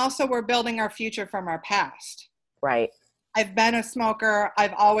 and also we're building our future from our past. Right. I've been a smoker.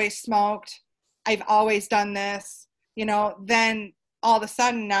 I've always smoked. I've always done this, then all of a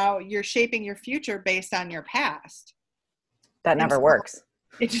sudden now you're shaping your future based on your past. That never works.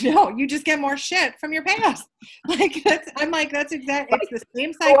 No, you just get more shit from your past. That's exactly, it's the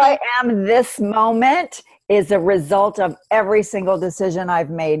same cycle. Who I am this moment is a result of every single decision I've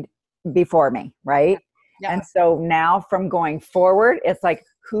made before me, right? Yeah. And so now from going forward, it's like,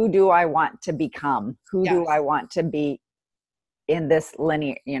 who do I want to become? Who do I want to be in this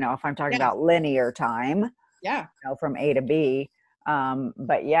linear, if I'm talking about linear time, from A to B.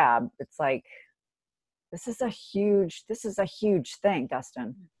 But yeah, it's like, this is a huge thing,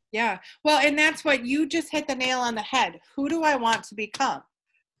 Dustin. Yeah. Well, and that's what you just hit the nail on the head. Who do I want to become?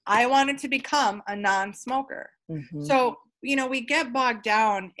 I wanted to become a non-smoker. Mm-hmm. So, we get bogged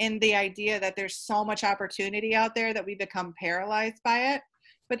down in the idea that there's so much opportunity out there that we become paralyzed by it.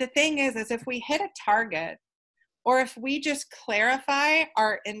 But the thing is if we hit a target, or if we just clarify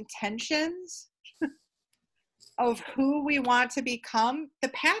our intentions of who we want to become, the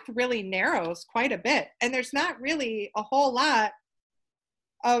path really narrows quite a bit. And there's not really a whole lot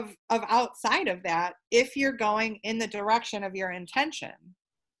of outside of that if you're going in the direction of your intention.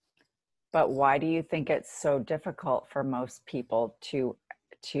 But why do you think it's so difficult for most people to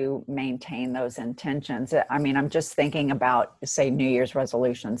to maintain those intentions. I mean, I'm just thinking about, say, New Year's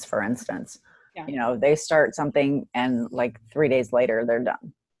resolutions, for instance. Yeah. You know, they start something and like 3 days later, they're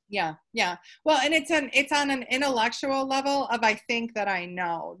done. Yeah. Yeah. Well, and it's on an intellectual level of, I think that I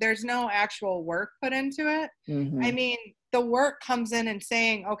know. There's no actual work put into it. Mm-hmm. I mean, the work comes in and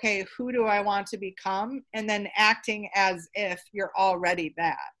saying, okay, who do I want to become? And then acting as if you're already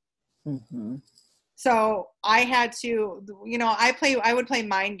that. Mm-hmm. So I had to, you know, I would play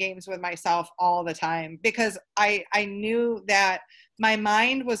mind games with myself all the time, because I knew that my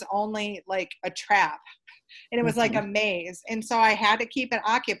mind was only like a trap, and it was like a maze. And so I had to keep it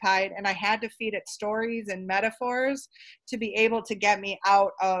occupied, and I had to feed it stories and metaphors to be able to get me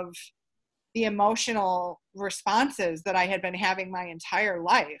out of the emotional responses that I had been having my entire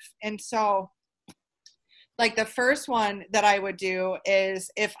life. And so, like, the first one that I would do is,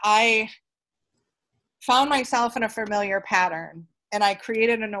 if I found myself in a familiar pattern and I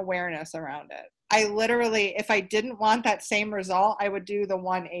created an awareness around it, I literally, if I didn't want that same result, I would do the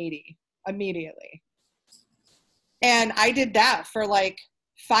 180 immediately. And I did that for like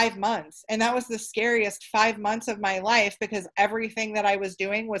 5 months. And that was the scariest 5 months of my life, because everything that I was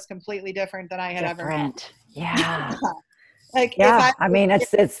doing was completely different than I had ever done. Yeah. Like, yeah, I mean,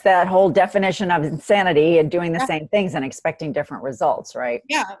 it's that whole definition of insanity and doing the same things and expecting different results, right?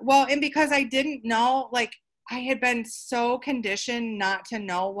 Yeah. Well, and because I didn't know, like, I had been so conditioned not to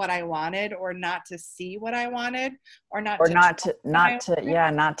know what I wanted, or not to see what I wanted, or not to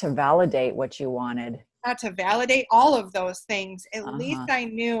validate what you wanted. Not to validate all of those things. At least Uh-huh. I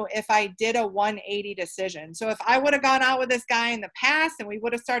knew if I did a 180 decision. So if I would have gone out with this guy in the past and we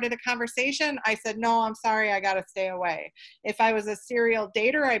would have started a conversation, I said, no, I'm sorry, I got to stay away. If I was a serial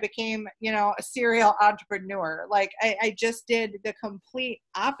dater, I became, you know, a serial entrepreneur. Like, I just did the complete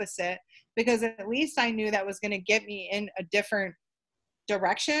opposite, because at least I knew that was going to get me in a different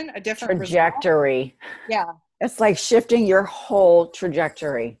direction, a different trajectory. Result. Yeah. It's like shifting your whole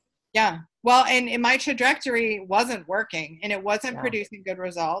trajectory. Yeah. Well, and my trajectory wasn't working, and it wasn't producing good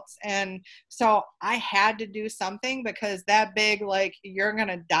results. And so I had to do something, because that big, like, you're going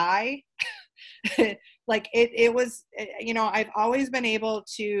to die, like it was, you know, I've always been able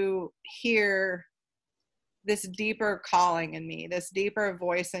to hear this deeper calling in me, this deeper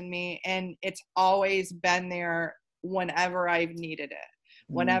voice in me. And it's always been there whenever I've needed it,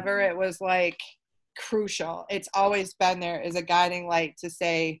 whenever it was like crucial. It's always been there as a guiding light to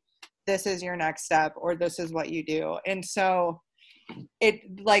say, this is your next step, or this is what you do. And so it,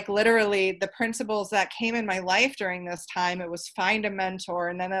 like, literally the principles that came in my life during this time, it was find a mentor,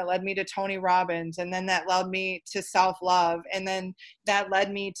 and then that led me to Tony Robbins, and then that led me to self-love, and then that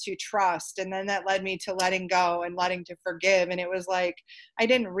led me to trust, and then that led me to letting go and letting to forgive. And it was like, I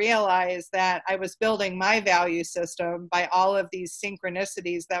didn't realize that I was building my value system by all of these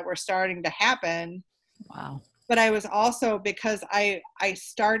synchronicities that were starting to happen. Wow. But I was also, because I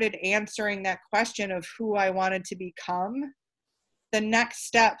started answering that question of who I wanted to become, the next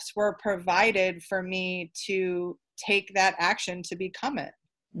steps were provided for me to take that action to become it.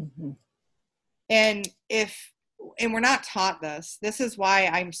 Mm-hmm. And we're not taught this. This is why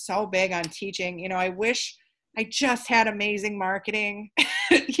I'm so big on teaching. You know, I wish I just had amazing marketing.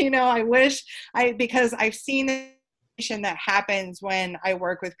 You know, I wish because I've seen that happens when I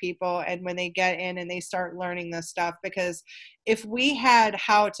work with people and when they get in and they start learning this stuff. Because if we had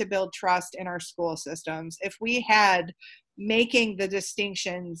how to build trust in our school systems, if we had making the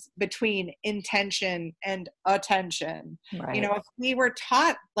distinctions between intention and attention, right. You know, if we were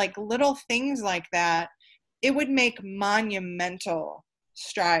taught like little things like that, it would make monumental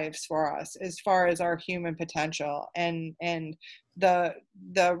strides for us as far as our human potential and the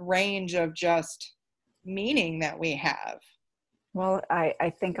range of just meaning that we have. Well,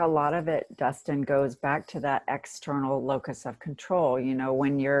 I think a lot of it, Dustin, goes back to that external locus of control. You know,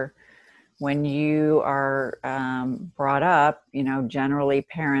 when you are brought up, you know, generally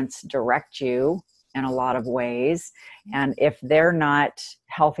parents direct you in a lot of ways. And if they're not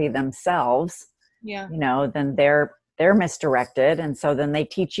healthy themselves, you know, then they're misdirected. And so then they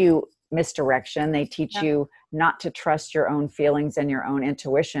teach you misdirection. They teach you not to trust your own feelings and your own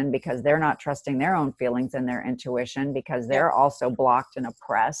intuition, because they're not trusting their own feelings and their intuition, because they're also blocked and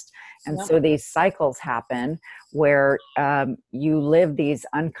oppressed. And so these cycles happen where you live these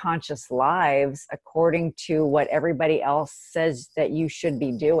unconscious lives according to what everybody else says that you should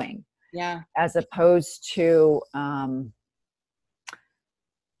be doing. Yeah. As opposed to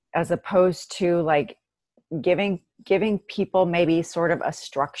like giving people maybe sort of a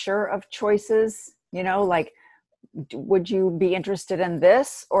structure of choices, you know, like, would you be interested in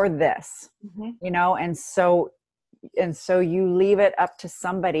this or this? Mm-hmm. You know, and so you leave it up to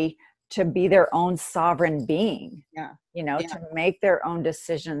somebody to be their own sovereign being, to make their own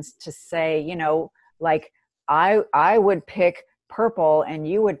decisions, to say, like, I would pick purple and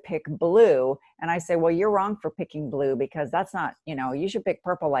you would pick blue. And I say, well, you're wrong for picking blue, because that's not, you should pick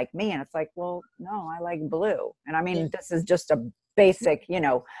purple like me. And it's like, well, no, I like blue. And I mean, this is just a basic,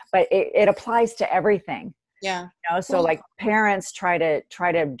 but it applies to everything. Yeah. So like parents try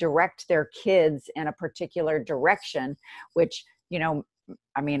to direct their kids in a particular direction, which,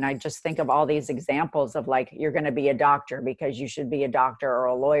 I mean, I just think of all these examples of like, you're going to be a doctor because you should be a doctor or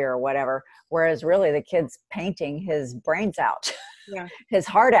a lawyer or whatever. Whereas really the kid's painting his brains out, his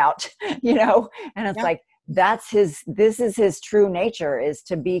heart out, and it's like, this is his true nature, is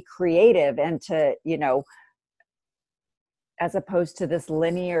to be creative and to, as opposed to this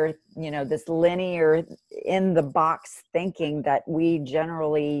linear in the box thinking that we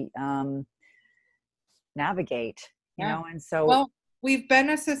generally navigate, and so we've been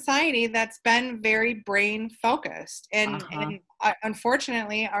a society that's been very brain focused, and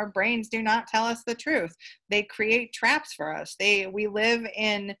unfortunately our brains do not tell us the truth. They create traps for us. We live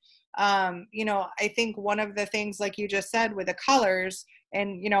in I think one of the things, like you just said, with the colors,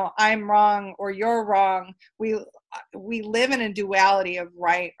 and I'm wrong or you're wrong, we live in a duality of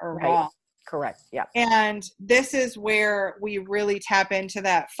right or wrong. Correct. Yeah. And this is where we really tap into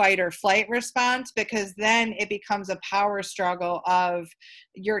that fight or flight response, because then it becomes a power struggle of,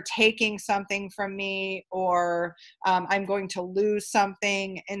 you're taking something from me, or I'm going to lose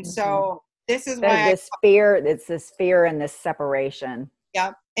something. And so this is why it's this fear and this separation.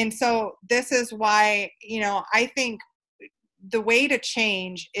 Yeah. And so this is why, I think the way to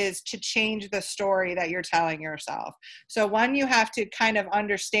change is to change the story that you're telling yourself. So one, you have to kind of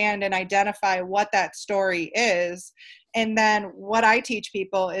understand and identify what that story is. And then what I teach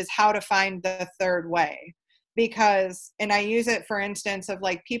people is how to find the third way. Because, and I use it for instance of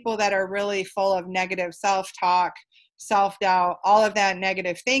like people that are really full of negative self-talk, self-doubt, all of that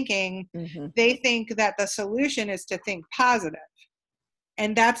negative thinking, they think that the solution is to think positive.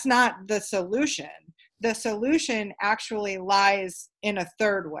 And that's not the solution. The solution actually lies in a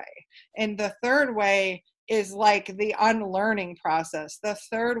third way. And the third way is like the unlearning process. The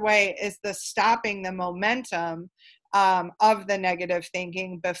third way is the stopping the momentum of the negative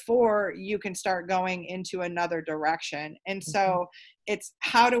thinking before you can start going into another direction. And so it's,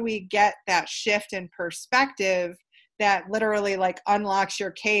 how do we get that shift in perspective that literally like unlocks your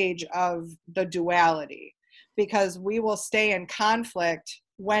cage of the duality? Because we will stay in conflict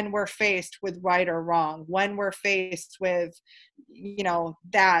when we're faced with right or wrong, when we're faced with,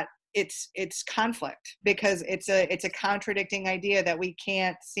 that it's conflict, because it's a contradicting idea that we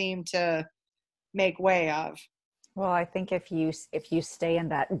can't seem to make way of. Well, I think if you stay in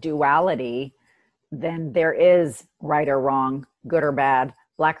that duality, then there is right or wrong, good or bad,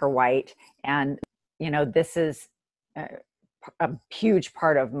 black or white. And, this is a huge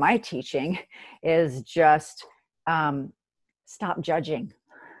part of my teaching, is just stop judging.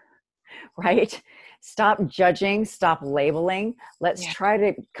 Right? Stop judging, stop labeling. Let's try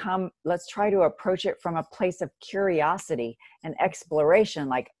to approach it from a place of curiosity and exploration.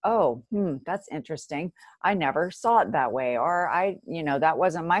 Like, oh, that's interesting. I never saw it that way. Or that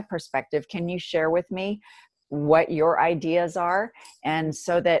wasn't my perspective. Can you share with me what your ideas are? And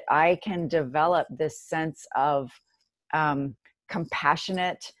so that I can develop this sense of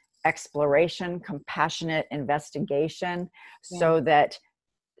compassionate exploration, compassionate investigation, so that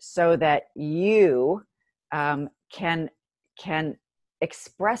you can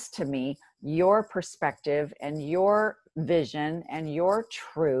express to me your perspective and your vision and your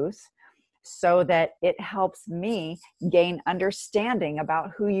truth, so that it helps me gain understanding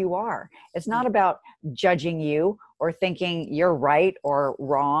about who you are. It's not about judging you or thinking you're right or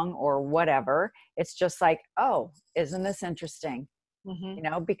wrong or whatever. It's just like, oh, isn't this interesting?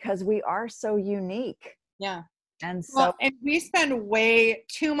 Because we are so unique. Yeah. And so, and we spend way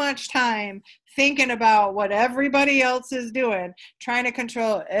too much time thinking about what everybody else is doing, trying to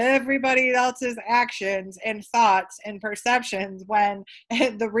control everybody else's actions and thoughts and perceptions, when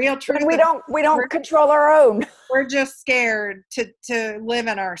the real truth, we don't control our own. We're just scared to live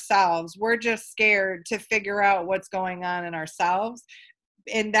in ourselves. We're just scared to figure out what's going on in ourselves.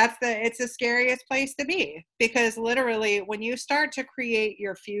 And it's the scariest place to be, because literally when you start to create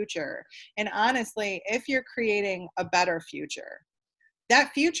your future, and honestly, if you're creating a better future,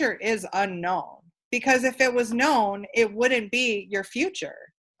 that future is unknown, because if it was known, it wouldn't be your future.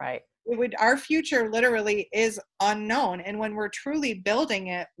 Right. Our future literally is unknown. And when we're truly building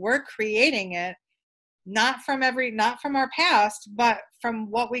it, we're creating it, not from our past, but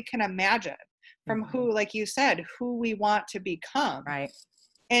from what we can imagine. from who, like you said, who we want to become. Right.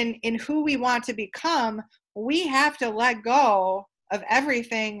 And in who we want to become, we have to let go of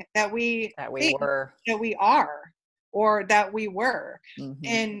everything that we were, that we are, or that we were.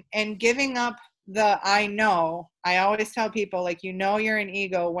 And giving up the I know. I always tell people, like, you're an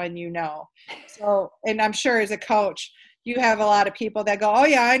ego when you know. So, and I'm sure as a coach, you have a lot of people that go, oh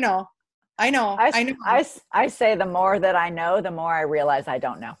yeah, I know. I know. I say the more that I know, the more I realize I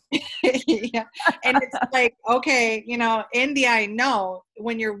don't know. Yeah. And it's like, okay, in the I know,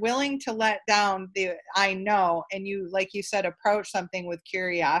 when you're willing to let down the I know, and you, like you said, approach something with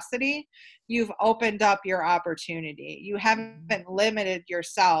curiosity, you've opened up your opportunity. You haven't limited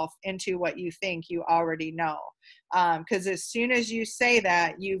yourself into what you think you already know. Because as soon as you say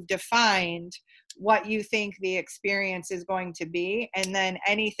that, you've defined what you think the experience is going to be. And then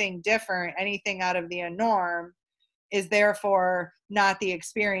anything different, anything out of the norm, is therefore not the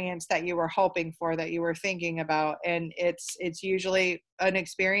experience that you were hoping for, that you were thinking about. And it's usually an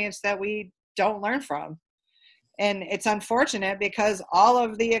experience that we don't learn from. And it's unfortunate because all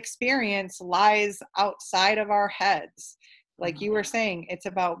of the experience lies outside of our heads. Like you were saying, it's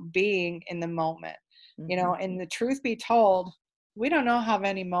about being in the moment, and the truth be told, we don't know how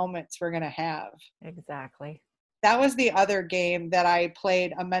many moments we're going to have. Exactly. That was the other game that I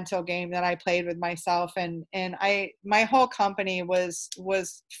played, a mental game that I played with myself. And my whole company was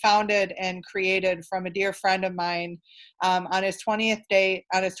founded and created from a dear friend of mine, on his 20th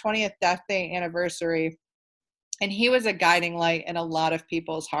death day anniversary. And he was a guiding light in a lot of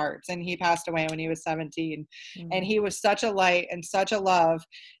people's hearts. And he passed away when he was 17. And he was such a light and such a love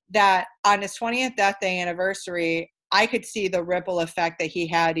that on his 20th death day anniversary, I could see the ripple effect that he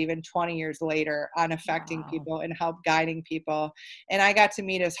had even 20 years later on affecting people and help guiding people. And I got to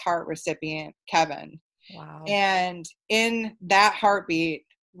meet his heart recipient, Kevin. Wow. And in that heartbeat,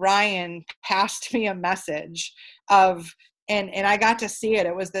 Ryan passed me a message of, and I got to see it.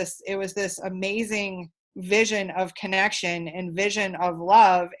 It was this amazing vision of connection and vision of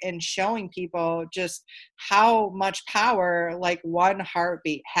love, and showing people just how much power like one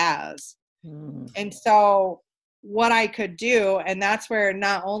heartbeat has. And so what I could do, and that's where,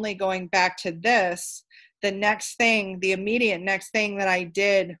 not only going back to this, the immediate next thing that I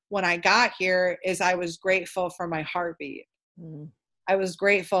did when I got here is I was grateful for my heartbeat. I was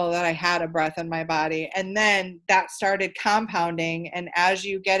grateful that I had a breath in my body. And then that started compounding. And as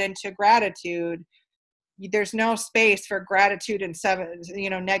you get into gratitude, there's no space for gratitude and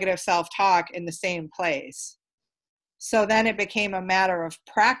negative self-talk in the same place. So then it became a matter of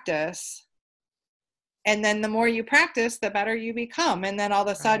practice. And then the more you practice, the better you become. And then all of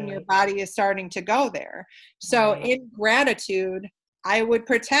a sudden your body is starting to go there. So in gratitude, I would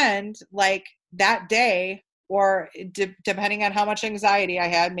pretend like that day, or depending on how much anxiety I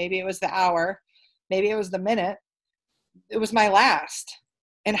had, maybe it was the hour, maybe it was the minute, it was my last.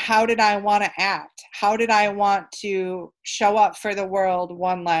 And how did I want to act? How did I want to show up for the world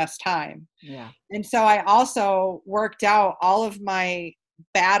one last time? Yeah. And so I also worked out all of my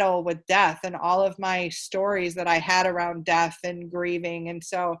battle with death and all of my stories that I had around death and grieving. And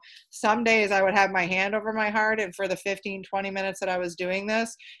so some days I would have my hand over my heart, and for the 15, 20 minutes that I was doing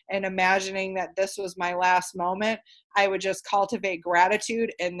this and imagining that this was my last moment, I would just cultivate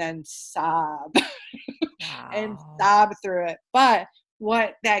gratitude and then sob and sob through it. But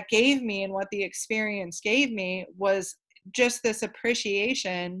what that gave me, and what the experience gave me, was just this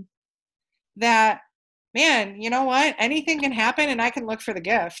appreciation that, man, you know what? Anything can happen, and I can look for the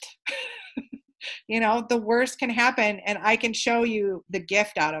gift. The worst can happen, and I can show you the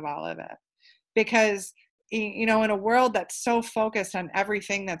gift out of all of it. Because, in a world that's so focused on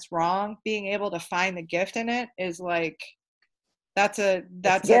everything that's wrong, being able to find the gift in it is like, that's a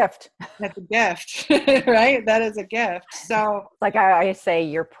gift. That's a gift, right? That is a gift. So, like I say,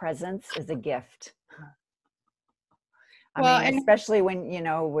 your presence is a gift. I mean, especially when,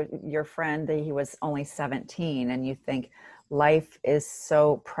 with your friend, he was only 17, and you think life is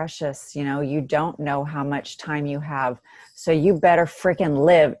so precious. You don't know how much time you have. So you better freaking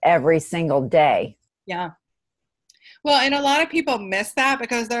live every single day. Yeah. Well, and a lot of people miss that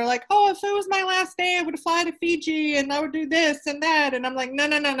because they're like, oh, if it was my last day, I would fly to Fiji and I would do this and that. And I'm like,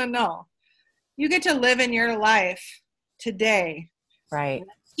 no. You get to live in your life today. Right.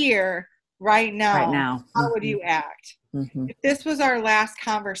 Here, right now. Right now. How would you act? If this was our last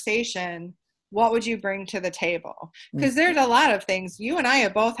conversation, what would you bring to the table? Because there's a lot of things. You and I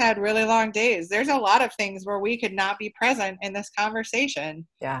have both had really long days. There's a lot of things where we could not be present in this conversation.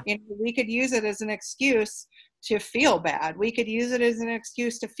 Yeah. We could use it as an excuse to feel bad. We could use it as an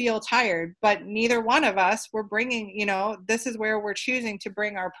excuse to feel tired, but neither one of us were bringing, this is where we're choosing to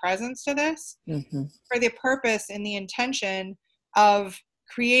bring our presence to this for the purpose and the intention of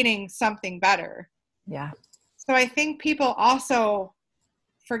creating something better. Yeah. So I think people also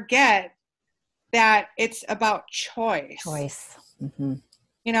forget that it's about choice.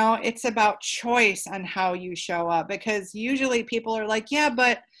 It's about choice on how you show up, because usually people are like, yeah,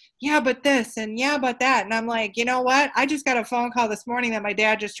 but this, and yeah, but that. And I'm like, you know what? I just got a phone call this morning that my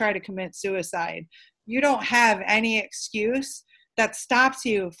dad just tried to commit suicide. You don't have any excuse that stops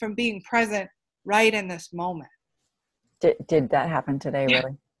you from being present right in this moment. Did that happen today,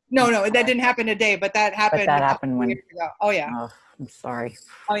 really? No, that didn't happen today, but that happened a couple years ago. Oh, yeah. Oh, I'm sorry.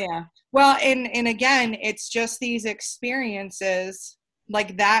 Oh, yeah. Well, and again, it's just these experiences.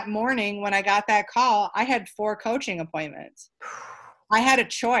 Like that morning when I got that call, I had 4 coaching appointments. I had a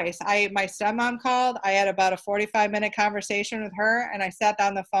choice. My stepmom called. I had about a 45-minute conversation with her, and I sat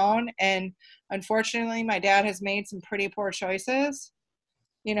down the phone, and unfortunately my dad has made some pretty poor choices.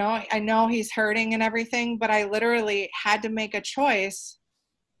 I know he's hurting and everything, but I literally had to make a choice.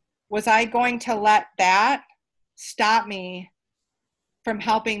 Was I going to let that stop me from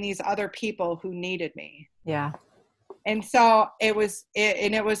helping these other people who needed me? Yeah. And so it was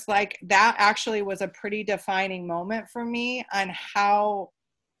like, that actually was a pretty defining moment for me on how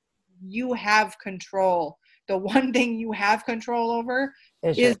you have control. The one thing you have control over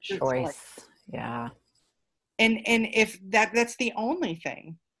is your choice. Yeah. And if that's the only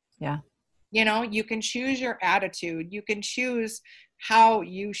thing. Yeah. You can choose your attitude. You can choose how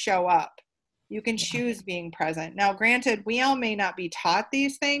you show up. You can choose being present. Now, granted, we all may not be taught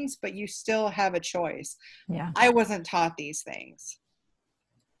these things, but you still have a choice. Yeah. I wasn't taught these things,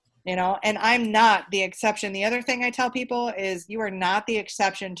 and I'm not the exception. The other thing I tell people is you are not the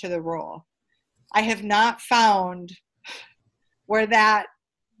exception to the rule. I have not found where that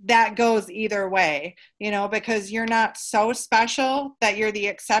goes either way, because you're not so special that you're the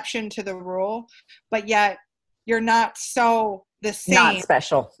exception to the rule, but yet you're not so the same. Not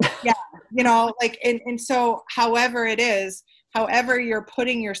special. Yeah. And so however you're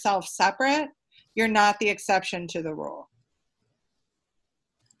putting yourself separate, you're not the exception to the rule.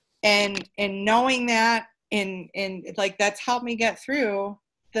 And knowing that, and like, that's helped me get through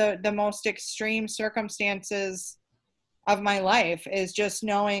the most extreme circumstances of my life, is just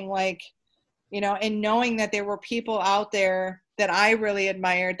knowing, like, and knowing that there were people out there that I really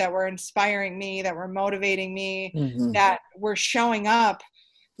admired, that were inspiring me, that were motivating me, that were showing up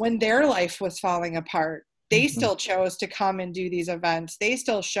when their life was falling apart. They still chose to come and do these events. They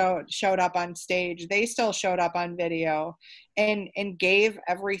still showed up on stage. They still showed up on video and gave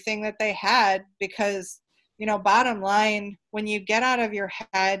everything that they had, because, bottom line, when you get out of your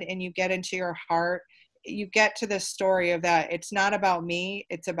head and you get into your heart, you get to the story of that. It's not about me.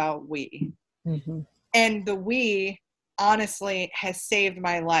 It's about we. And the we, honestly, has saved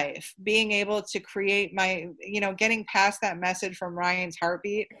my life. Being able to create my, getting past that message from Ryan's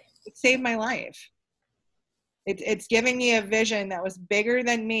Heartbeat, it saved my life. It's giving me a vision that was bigger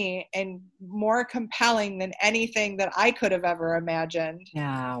than me and more compelling than anything that I could have ever imagined.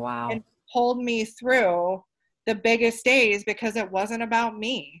 Yeah, wow. And pulled me through the biggest days, because it wasn't about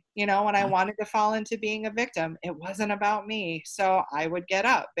me. When I wanted to fall into being a victim, it wasn't about me. So I would get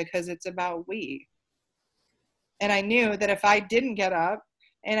up, because it's about we. And I knew that if I didn't get up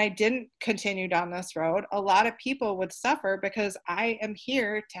and I didn't continue down this road, a lot of people would suffer, because I am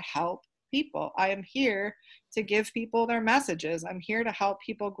here to help people. I am here to give people their messages. I'm here to help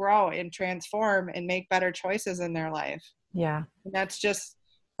people grow and transform and make better choices in their life. Yeah. And that's just.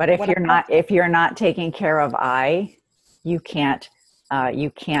 But if you're not taking care of you can't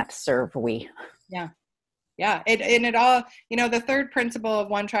serve we. Yeah. Yeah. It all, the third principle of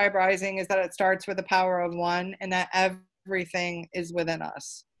One Tribe Rising is that it starts with the power of one, and that everything is within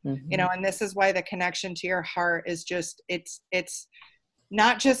us. And this is why the connection to your heart is just, it's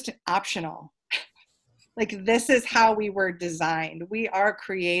not just optional. Like, this is how we were designed. We are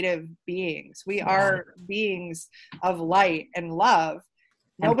creative beings. We are beings of light and love.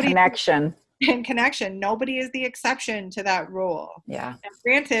 And connection. And connection. Nobody is the exception to that rule. Yeah. And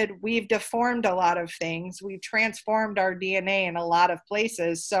granted, we've deformed a lot of things. We've transformed our DNA in a lot of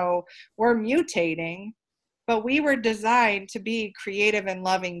places. So we're mutating, but we were designed to be creative and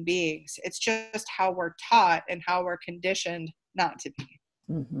loving beings. It's just how we're taught and how we're conditioned not to be.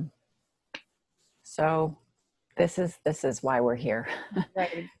 So this is why we're here.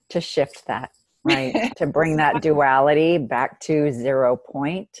 Right. To shift that. Right. To bring that duality back to 0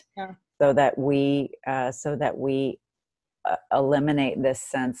 point. Yeah. So that we eliminate this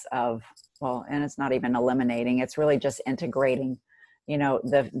sense of well, and it's not even eliminating, it's really just integrating, you know,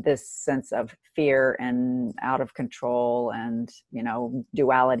 this sense of fear and out of control and, you know,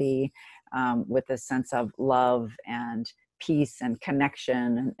 duality, with a sense of love and peace and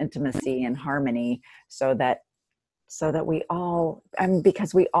connection and intimacy and harmony, so that we all, I mean,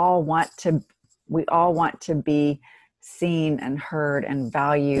 because we all want to be seen and heard and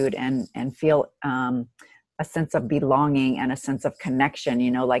valued and feel a sense of belonging and a sense of connection.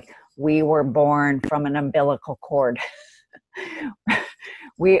 You know, like we were born from an umbilical cord.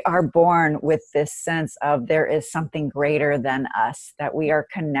 We are born with this sense of there is something greater than us, that we are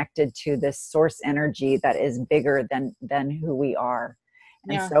connected to this source energy that is bigger than who we are.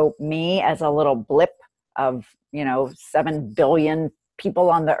 And Yeah. so me as a little blip of, you know, 7 billion people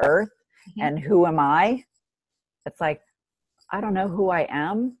on the earth, and who am I? It's like, I don't know who I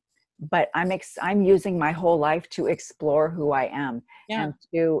am, but I'm using my whole life to explore who I am, Yeah.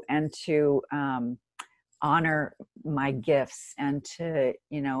 and to honor my gifts, and to,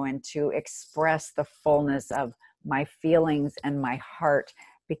 you know, and to express the fullness of my feelings and my heart,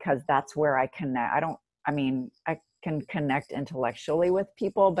 because that's where I connect. I can connect intellectually with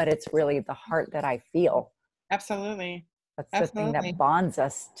people, but it's really the heart that I feel. Absolutely. That's the thing Absolutely. that bonds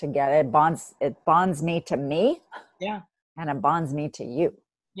us together. It bonds me to me, Yeah. and it bonds me to you.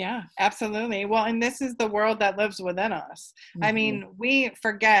 Yeah, absolutely. Well, and this is the world that lives within us. I Mm-hmm. mean, we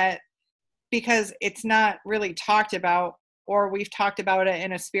forget because it's not really talked about, or we've talked about it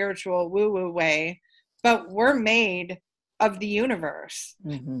in a spiritual woo-woo way, but we're made of the universe.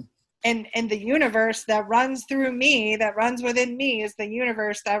 Mm-hmm. And the universe that runs through me, that runs within me, is the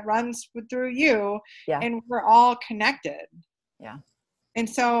universe that runs through you. Yeah. And we're all connected. Yeah. And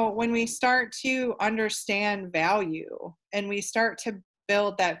so when we start to understand value and we start to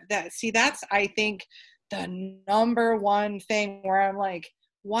build that's, I think, the number one thing where I'm like,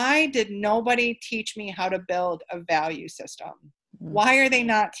 why did nobody teach me how to build a value system? Mm-hmm. Why are they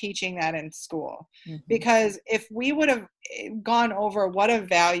not teaching that in school? Mm-hmm. Because if we would have gone over what a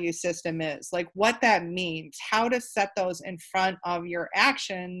value system is, like what that means, how to set those in front of your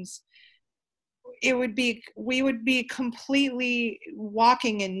actions, we would be completely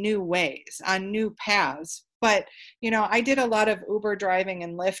walking in new ways, on new paths. But, you know, I did a lot of Uber driving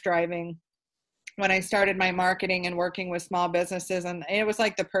and Lyft driving when I started my marketing and working with small businesses. And it was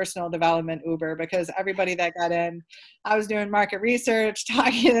like the personal development Uber, because everybody that got in, I was doing market research,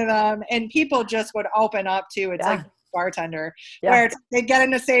 talking to them, and people just would open up to, it's like bartender, where they get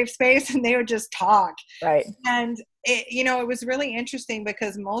in a safe space and they would just talk. Right. And it was really interesting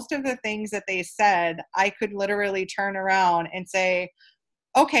because most of the things that they said, I could literally turn around and say,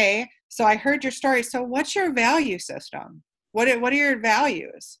 okay, so I heard your story. So what's your value system? What are your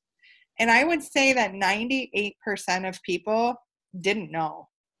values? And I would say that 98% of people didn't know.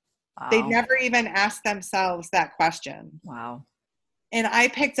 Wow. They never even asked themselves that question. Wow. And I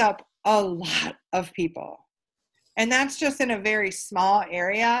picked up a lot of people. And that's just in a very small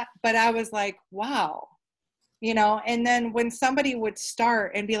area. But I was like, wow. You know, and then when somebody would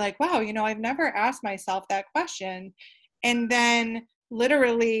start and be like, wow, you know, I've never asked myself that question. And then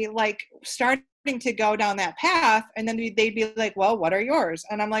literally like starting to go down that path, and then they'd be like, well, what are yours?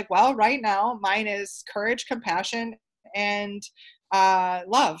 And I'm like, well, right now mine is courage, compassion, and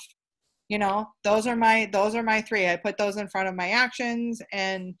love. You know, those are my three. I put those in front of my actions,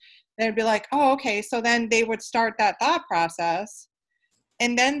 and they'd be like, oh, okay. So then they would start that thought process,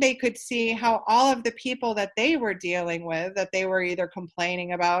 and then they could see how all of the people that they were dealing with, that they were either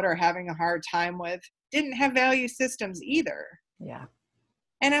complaining about or having a hard time with, didn't have value systems either. Yeah.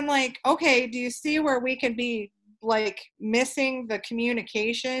 And I'm like, okay, do you see where we could be like missing the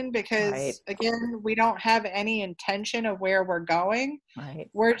communication? Because again, we don't have any intention of where we're going. Right.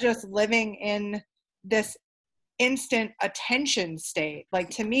 We're just living in this instant attention state. Like,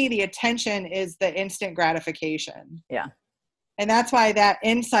 to me, the attention is the instant gratification. Yeah. And that's why that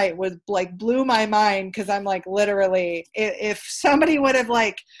insight was like blew my mind. Cause I'm like, literally, if somebody would have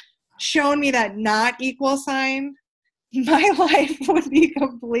like shown me that not equal sign, my life would be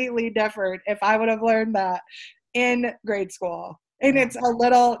completely different if I would have learned that in grade school. And it's a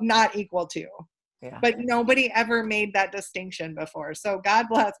little not equal to. Yeah. But nobody ever made that distinction before. So God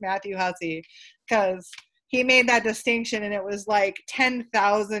bless Matthew Hussey, because he made that distinction, and it was like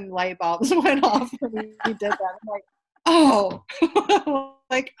 10,000 light bulbs went off when he did that. I'm like, oh,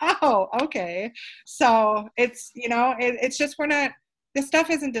 like, oh, okay. So it's, you know, it's just, this stuff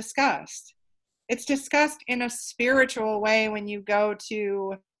isn't discussed. It's discussed in a spiritual way when you go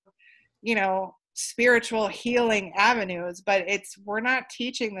to, you know, spiritual healing avenues, but we're not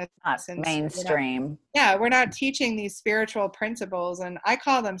teaching this. Not mainstream. We're not teaching these spiritual principles, and I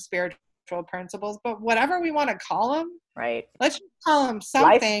call them spiritual principles, but whatever we want to call them, right. let's just call them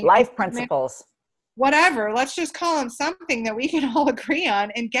something. Life principles. Whatever. Let's just call them something that we can all agree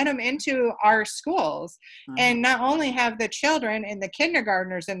on and get them into our schools. And not only have the children and the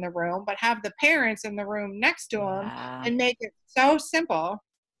kindergartners in the room, but have the parents in the room next to them, and make it so simple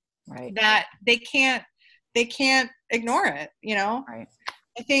that they can't ignore it, you know? Right.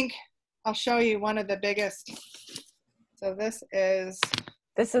 I think I'll show you one of the biggest. So this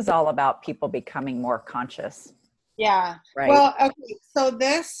is all about people becoming more conscious. Yeah. Right. Well, okay. So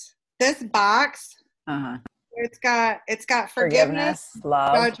this box, it's got forgiveness,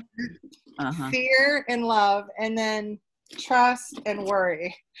 love, judgment, fear, and love, and then trust and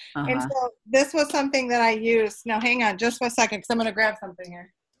worry. And so this was something that I used. Now, hang on just 1 second, because I'm going to grab something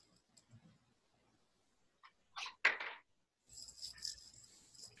here.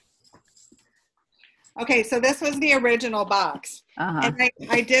 Okay, so this was the original box. And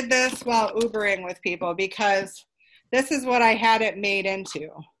I did this while Ubering with people because this is what I had it made into.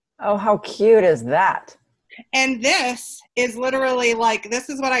 Oh, how cute is that? And this is literally this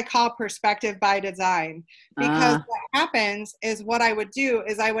is what I call perspective by design. Because what happens is what I would do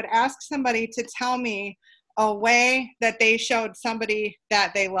is I would ask somebody to tell me a way that they showed somebody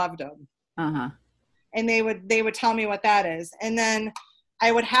that they loved them. And they would tell me what that is. And then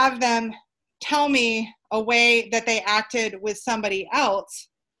I would have them tell me a way that they acted with somebody else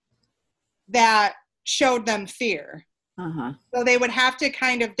that showed them fear. So they would have to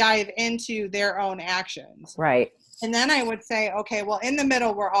kind of dive into their own actions. Right. And then I would say, okay, well, in the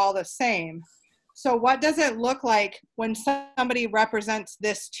middle, we're all the same. So what does it look like when somebody represents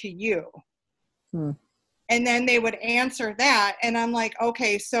this to you? And then they would answer that. And I'm like,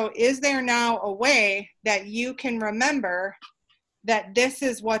 okay, so is there now a way that you can remember that this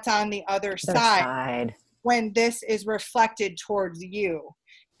is what's on the other side when this is reflected towards you?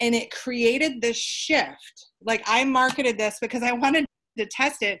 And it created this shift. Like, I marketed this because I wanted to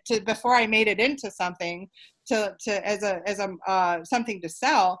test it before I made it into something as something to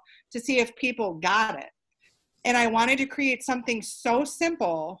sell, to see if people got it. And I wanted to create something so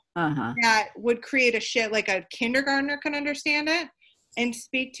simple that would create a shift, like a kindergartner can understand it and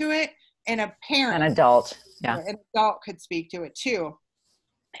speak to it, and a parent, an adult could speak to it too.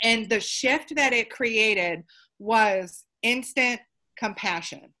 And the shift that it created was instant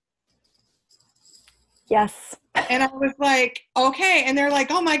compassion. Yes. And I was like, okay. And they're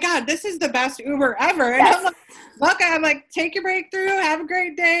like, oh my God, this is the best Uber ever. And I'm like, look, I'm like, take your breakthrough, have a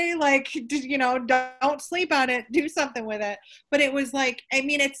great day. Like, you know, don't sleep on it, do something with it. But it was like, I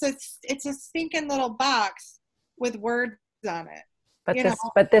mean, it's a stinking little box with words on it.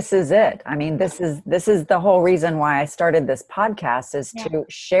 But this is it. I mean, this is the whole reason why I started this podcast, is to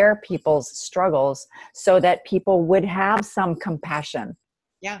share people's struggles so that people would have some compassion.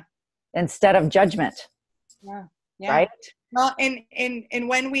 Yeah. Instead of judgment. Yeah. Right. Well, and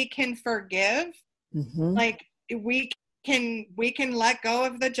when we can forgive, like we can let go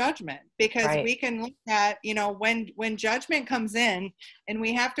of the judgment, because we can look at, you know, when judgment comes in, and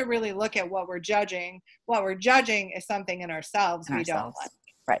we have to really look at what we're judging. What we're judging is something in ourselves we don't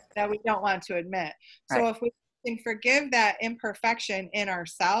like, that we don't want to admit. So if we can forgive that imperfection in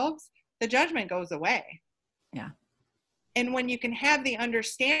ourselves, the judgment goes away. Yeah. And when you can have the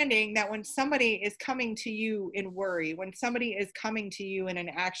understanding that when somebody is coming to you in worry, when somebody is coming to you in an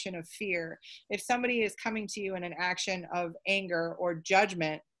action of fear, if somebody is coming to you in an action of anger or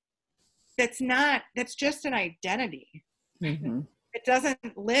judgment, that's just an identity. It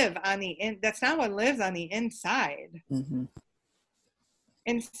doesn't live on that's not what lives on the inside.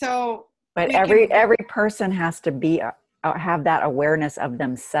 And so, but every person has to have that awareness of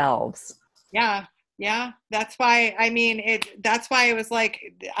themselves. Yeah. Yeah, that's why, I mean, that's why it was like,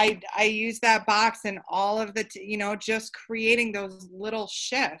 I used that box and all of the, you know, just creating those little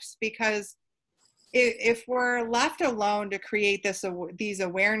shifts, because if we're left alone to create these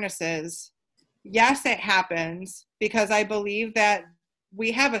awarenesses, yes, it happens, because I believe that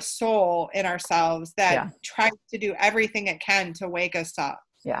we have a soul in ourselves that tries to do everything it can to wake us up.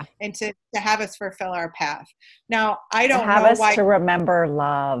 Yeah. And to have us fulfill our path. Now, I don't know why. Have us to remember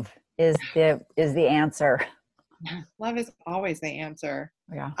love is the answer. Love is always the answer.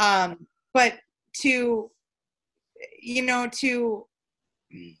 Yeah. But to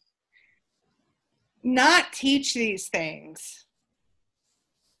not teach these things,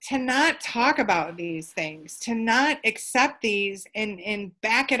 to not talk about these things, to not accept these and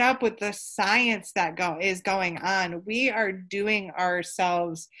back it up with the science that is going on, we are doing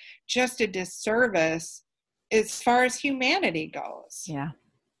ourselves just a disservice as far as humanity goes. Yeah.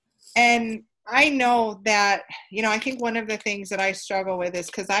 And I know that, I think one of the things that I struggle with is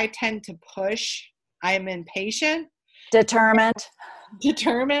because I tend to push. I'm impatient. Determined.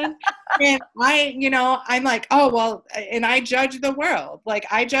 And I'm like, oh, well, and I judge the world. Like,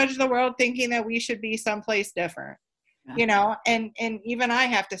 I judge the world thinking that we should be someplace different, and even I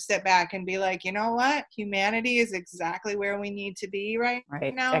have to sit back and be like, you know what? Humanity is exactly where we need to be right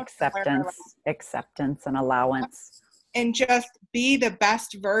now. Acceptance and allowance. And just be the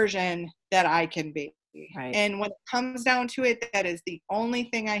best version that I can be. Right. And when it comes down to it, that is the only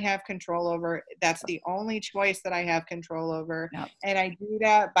thing I have control over. That's the only choice that I have control over. Yep. And I do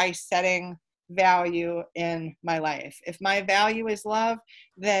that by setting value in my life. If my value is love,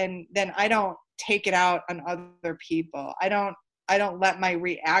 then I don't take it out on other people. I don't let my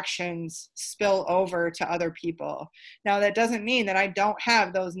reactions spill over to other people. Now, that doesn't mean that I don't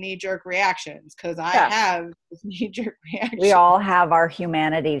have those knee-jerk reactions, because I have those knee-jerk reactions. We all have our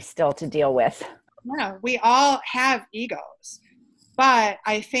humanity still to deal with. Yeah, we all have egos. But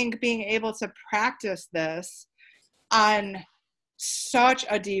I think being able to practice this on such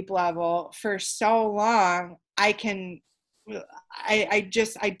a deep level for so long, I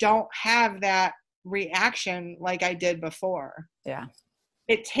don't have that reaction like I did before. Yeah.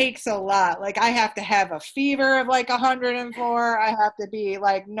 It takes a lot. Like, I have to have a fever of like 104. I have to be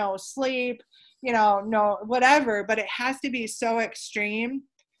like no sleep, no whatever, but it has to be so extreme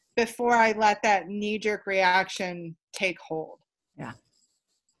before I let that knee-jerk reaction take hold. Yeah.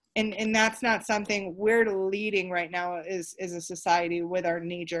 And that's not something we're leading right now is a society with our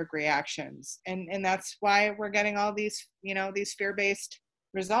knee-jerk reactions. And that's why we're getting all these, these fear-based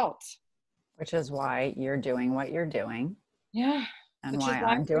results. Which is why you're doing what you're doing. Yeah. And why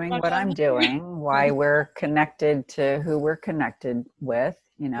I'm doing what I'm doing, why we're connected to who we're connected with,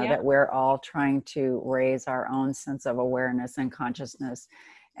 that we're all trying to raise our own sense of awareness and consciousness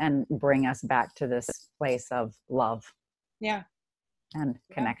and bring us back to this place of love. Yeah. And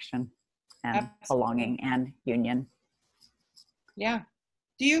connection and Absolutely. Belonging and union. Yeah.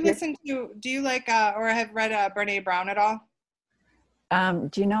 Do you like, or have read Brene Brown at all?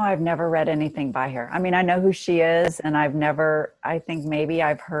 Do you know, I've never read anything by her. I mean, I know who she is, and I think maybe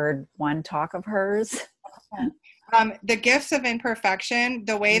I've heard one talk of hers. The Gifts of Imperfection,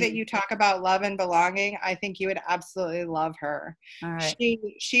 the way that you talk about love and belonging, I think you would absolutely love her. All right.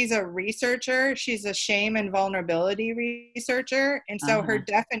 She's a researcher. She's a shame and vulnerability researcher. And so her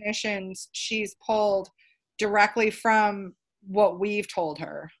definitions, she's pulled directly from what we've told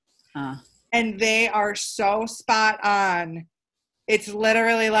her. And they are so spot on. It's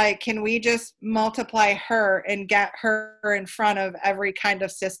literally like, can we just multiply her and get her in front of every kind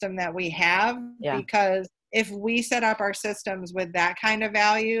of system that we have? Yeah. Because if we set up our systems with that kind of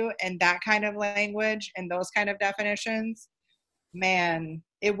value and that kind of language and those kind of definitions, man,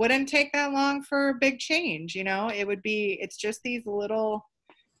 it wouldn't take that long for a big change. It's just these little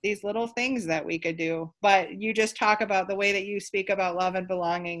things that we could do. But you just talk about the way that you speak about love and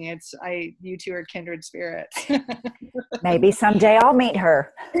belonging. You two are kindred spirits. Maybe someday I'll meet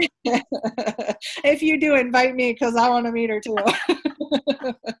her. If you do, invite me, because I want to meet her too.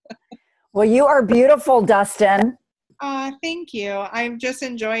 Well, you are beautiful, Dustin. Thank you. I've just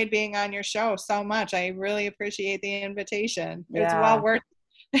enjoyed being on your show so much. I really appreciate the invitation. Yeah. It's well worth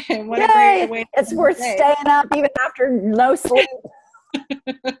it. What Yay! A great way it's worth staying up even after no sleep.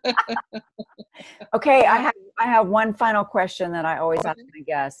 Okay, I have one final question that I always ask my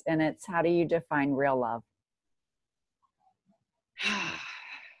guests, and it's, how do you define real love?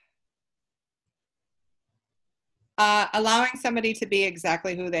 Allowing somebody to be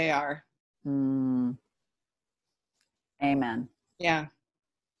exactly who they are. Amen. Yeah.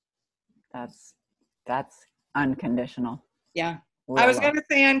 That's unconditional. Yeah. Real I was love. going to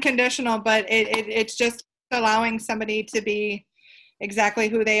say unconditional, but it's just allowing somebody to be exactly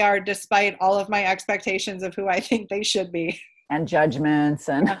who they are, despite all of my expectations of who I think they should be. And judgments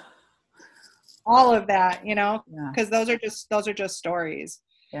and all of that, because those are just stories.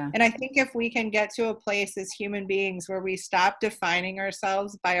 Yeah. And I think if we can get to a place as human beings where we stop defining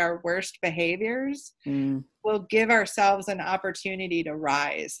ourselves by our worst behaviors, we'll give ourselves an opportunity to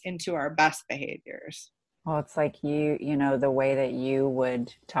rise into our best behaviors. Well, it's like the way that you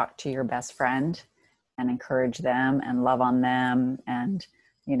would talk to your best friend and encourage them and love on them and,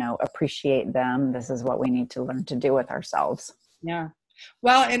 appreciate them. This is what we need to learn to do with ourselves. Yeah.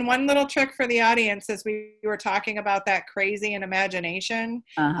 Well, and one little trick for the audience, as we were talking about that crazy and imagination,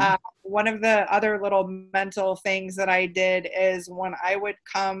 one of the other little mental things that I did is when I would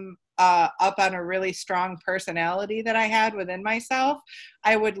come up on a really strong personality that I had within myself,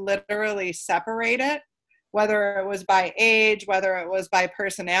 I would literally separate it whether it was by age, whether it was by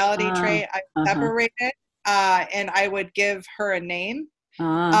personality trait. I separated, and I would give her a name.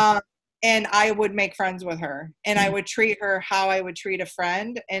 And I would make friends with her, and I would treat her how I would treat a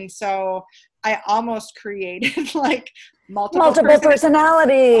friend. And so I almost created like multiple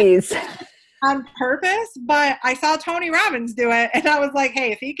personalities on purpose, but I saw Tony Robbins do it, and I was like,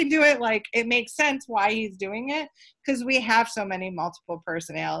 hey, if he can do it, like, it makes sense why he's doing it, because we have so many multiple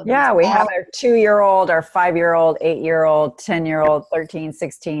personalities. Yeah, we have our 2-year-old, our 5-year-old, 8-year-old, 10-year-old, 13,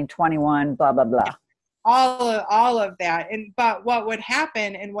 16, 21, blah, blah, blah. All of that. But what would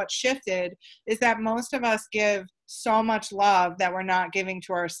happen and what shifted is that most of us give so much love that we're not giving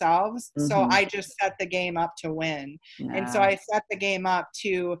to ourselves. So I just set the game up to win. And so I set the game up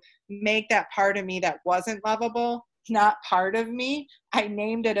to make that part of me that wasn't lovable not part of me. I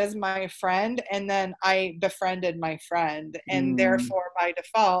named it as my friend, and then I befriended my friend, and therefore by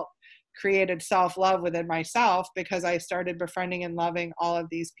default created self-love within myself, because I started befriending and loving all of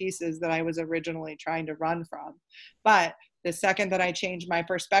these pieces that I was originally trying to run from. But the second that I changed my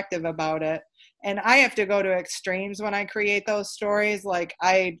perspective about it, and I have to go to extremes when I create those stories, like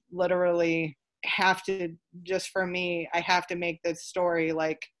I literally have to, just for me, I have to make this story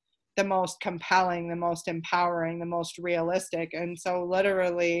like the most compelling, the most empowering, the most realistic. And so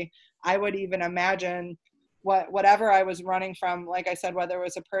literally I would even imagine whatever I was running from, like I said, whether it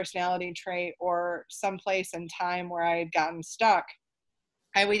was a personality trait or some place in time where I had gotten stuck,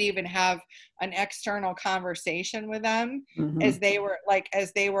 I would even have an external conversation with them as they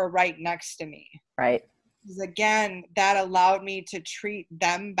were right next to me. Right. Because again, that allowed me to treat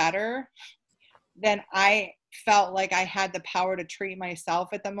them better than I felt like I had the power to treat myself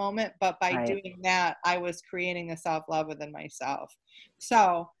at the moment. But by doing that, I was creating a self-love within myself.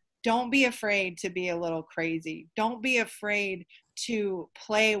 So don't be afraid to be a little crazy. Don't be afraid to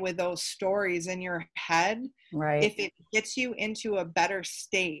play with those stories in your head. Right. If it gets you into a better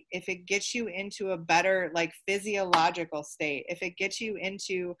state, if it gets you into a better like physiological state, if it gets you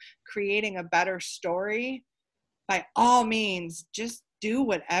into creating a better story, by all means, just do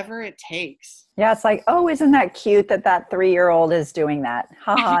whatever it takes. Yeah, it's like, oh, isn't that cute that 3-year-old is doing that?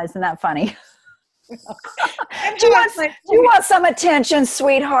 Haha, isn't that funny? Do you want some attention,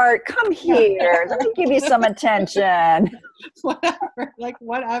 sweetheart? Come here. Let me give you some attention.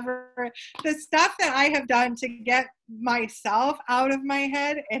 Whatever. The stuff that I have done to get myself out of my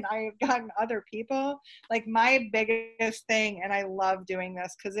head, and I have gotten other people, like my biggest thing, and I love doing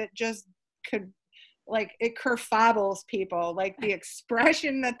this because it just could, like, it kerfobbles people, like the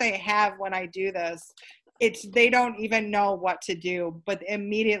expression that they have when I do this. They don't even know what to do, but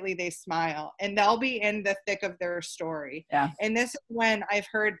immediately they smile and they'll be in the thick of their story. Yeah. And this is when I've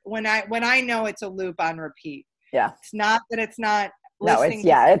heard, when I know it's a loop on repeat. Yeah. It's not that it's not listening.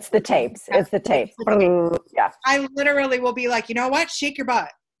 No, it's the tapes. It's the tapes. Yeah. I literally will be like, you know what? Shake your butt.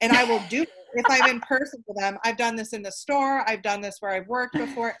 And I will do it. If I'm in person with them, I've done this in the store. I've done this where I've worked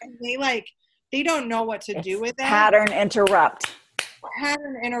before, and they don't know what to do with it. Pattern interrupt.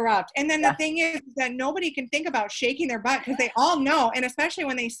 And then the thing is that nobody can think about shaking their butt because they all know, and especially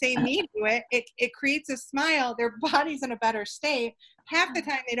when they say me do it, it creates a smile. Their body's in a better state. Half the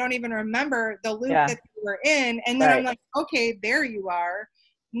time they don't even remember the loop that they were in. And then I'm like, okay, there you are.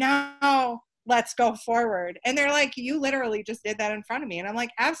 Now let's go forward. And they're like, you literally just did that in front of me. And I'm like,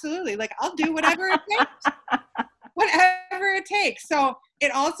 absolutely. Like, I'll do whatever it takes. Whatever it takes. So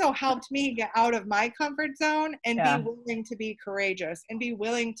it also helped me get out of my comfort zone and be willing to be courageous and be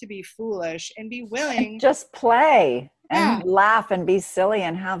willing to be foolish and be willing. And just play and laugh and be silly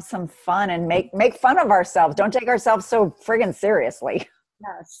and have some fun and make fun of ourselves. Don't take ourselves so friggin' seriously.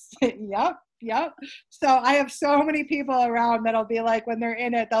 Yes. Yep. So I have so many people around that'll be like, when they're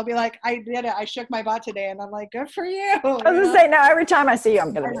in it, they'll be like, I did it. I shook my butt today. And I'm like, good for you. I was going to say, now every time I see you,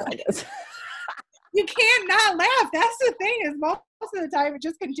 I'm going to be like this. You can't not laugh. That's the thing, is most of the time it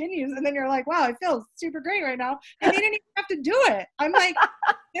just continues. And then you're like, wow, I feel super great right now. And they didn't even have to do it. I'm like,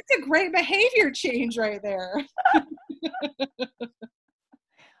 that's a great behavior change right there.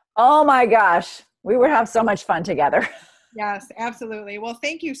 Oh my gosh. We would have so much fun together. Yes, absolutely. Well,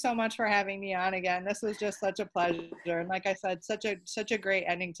 thank you so much for having me on again. This was just such a pleasure. And like I said, such a great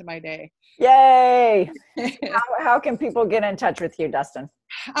ending to my day. Yay. How can people get in touch with you, Dustin?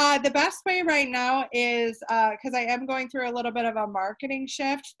 The best way right now is, because I am going through a little bit of a marketing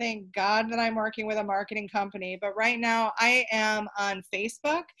shift. Thank God that I'm working with a marketing company. But right now I am on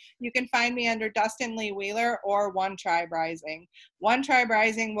Facebook. You can find me under Dustin Lee Wheeler or One Tribe Rising. One Tribe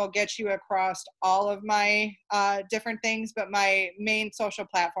Rising will get you across all of my different things, but my main social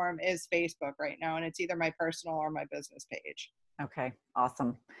platform is Facebook right now, and it's either my personal or my business page. Okay,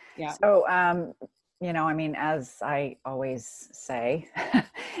 awesome. Yeah. So you know, I mean, as I always say,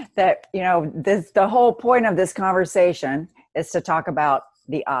 that, you know, the whole point of this conversation is to talk about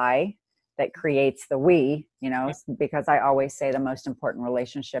the I that creates the we, you know, because I always say the most important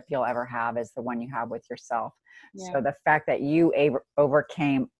relationship you'll ever have is the one you have with yourself. Yeah. So the fact that you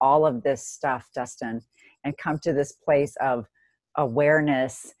overcame all of this stuff, Dustin, and come to this place of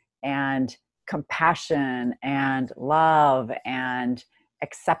awareness and compassion and love and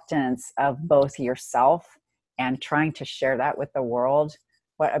acceptance of both yourself and trying to share that with the world.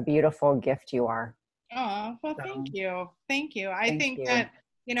 What a beautiful gift you are. Oh, well, So, thank you. Thank you. I thank think you. that,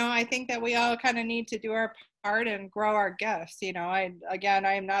 you know, I think that we all kind of need to do our part and grow our gifts. You know, I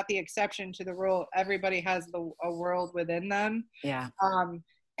am not the exception to the rule. Everybody has a world within them. Yeah.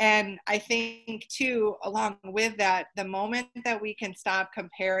 And I think too, along with that, the moment that we can stop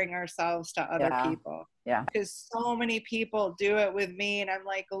comparing ourselves to other people. Yeah. Because so many people do it with me, and I'm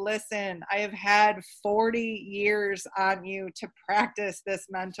like, listen, I have had 40 years on you to practice this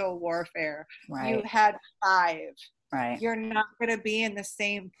mental warfare. Right. You had 5. Right. You're not going to be in the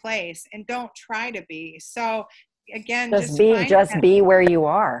same place, and don't try to be. So again, just be where you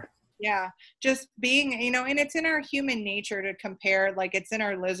are. Yeah, just being, you know, and it's in our human nature to compare, like it's in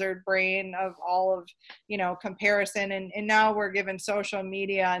our lizard brain of all of, you know, comparison. And now we're given social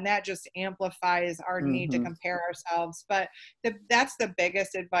media, and that just amplifies our need to compare ourselves. But that's the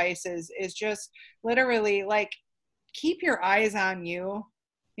biggest advice is just literally like, keep your eyes on you,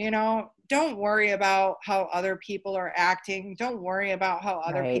 you know, don't worry about how other people are acting. Don't worry about how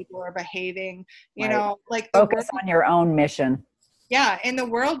other people are behaving, you know, like focus on your own mission. Yeah. And the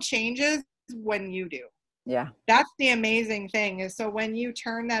world changes when you do. Yeah. That's the amazing thing is, so when you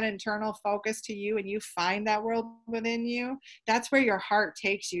turn that internal focus to you and you find that world within you, that's where your heart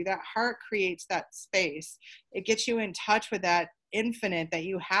takes you. That heart creates that space. It gets you in touch with that infinite that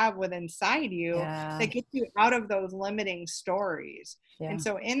you have within inside you that gets you out of those limiting stories. And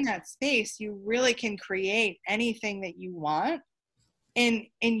so in that space, you really can create anything that you want. And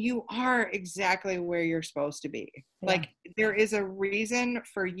you are exactly where you're supposed to be. Like there is a reason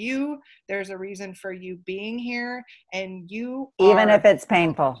for you. There's a reason for you being here, and you even if it's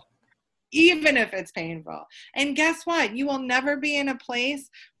painful. Even if it's painful. And guess what? You will never be in a place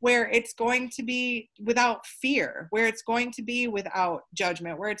where it's going to be without fear, where it's going to be without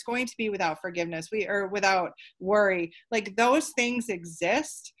judgment, where it's going to be without forgiveness, or without worry. Like those things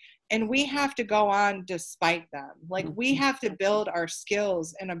exist. And we have to go on despite them. Like we have to build our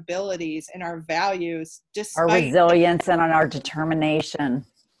skills and abilities and our values despite our resilience and on our determination.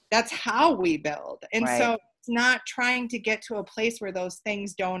 That's how we build. And so it's not trying to get to a place where those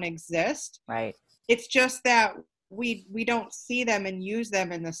things don't exist. Right. It's just that we don't see them and use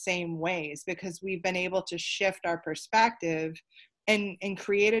them in the same ways because we've been able to shift our perspective and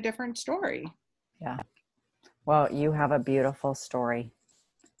create a different story. Yeah. Well, you have a beautiful story.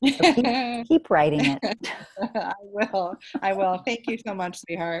 So keep writing it. I will. Thank you so much,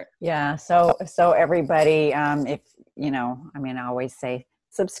 sweetheart. Yeah. So everybody, if, you know, I mean, I always say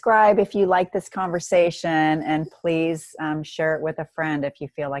subscribe if you like this conversation, and please share it with a friend if you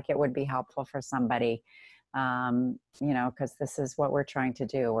feel like it would be helpful for somebody, you know, because this is what we're trying to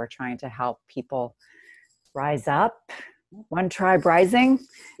do. We're trying to help people rise up. One Tribe Rising,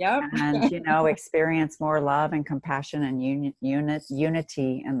 and, you know, experience more love and compassion and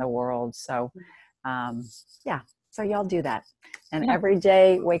unity in the world. So, so y'all do that. And every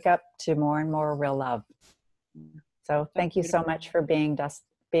day wake up to more and more real love. So thank you so much for being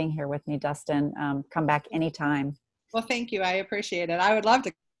here with me, Dustin. Come back anytime. Well, thank you. I appreciate it. I would love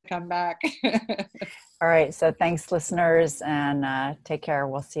to come back. All right. So thanks, listeners, and take care.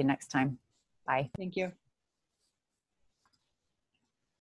 We'll see you next time. Bye. Thank you.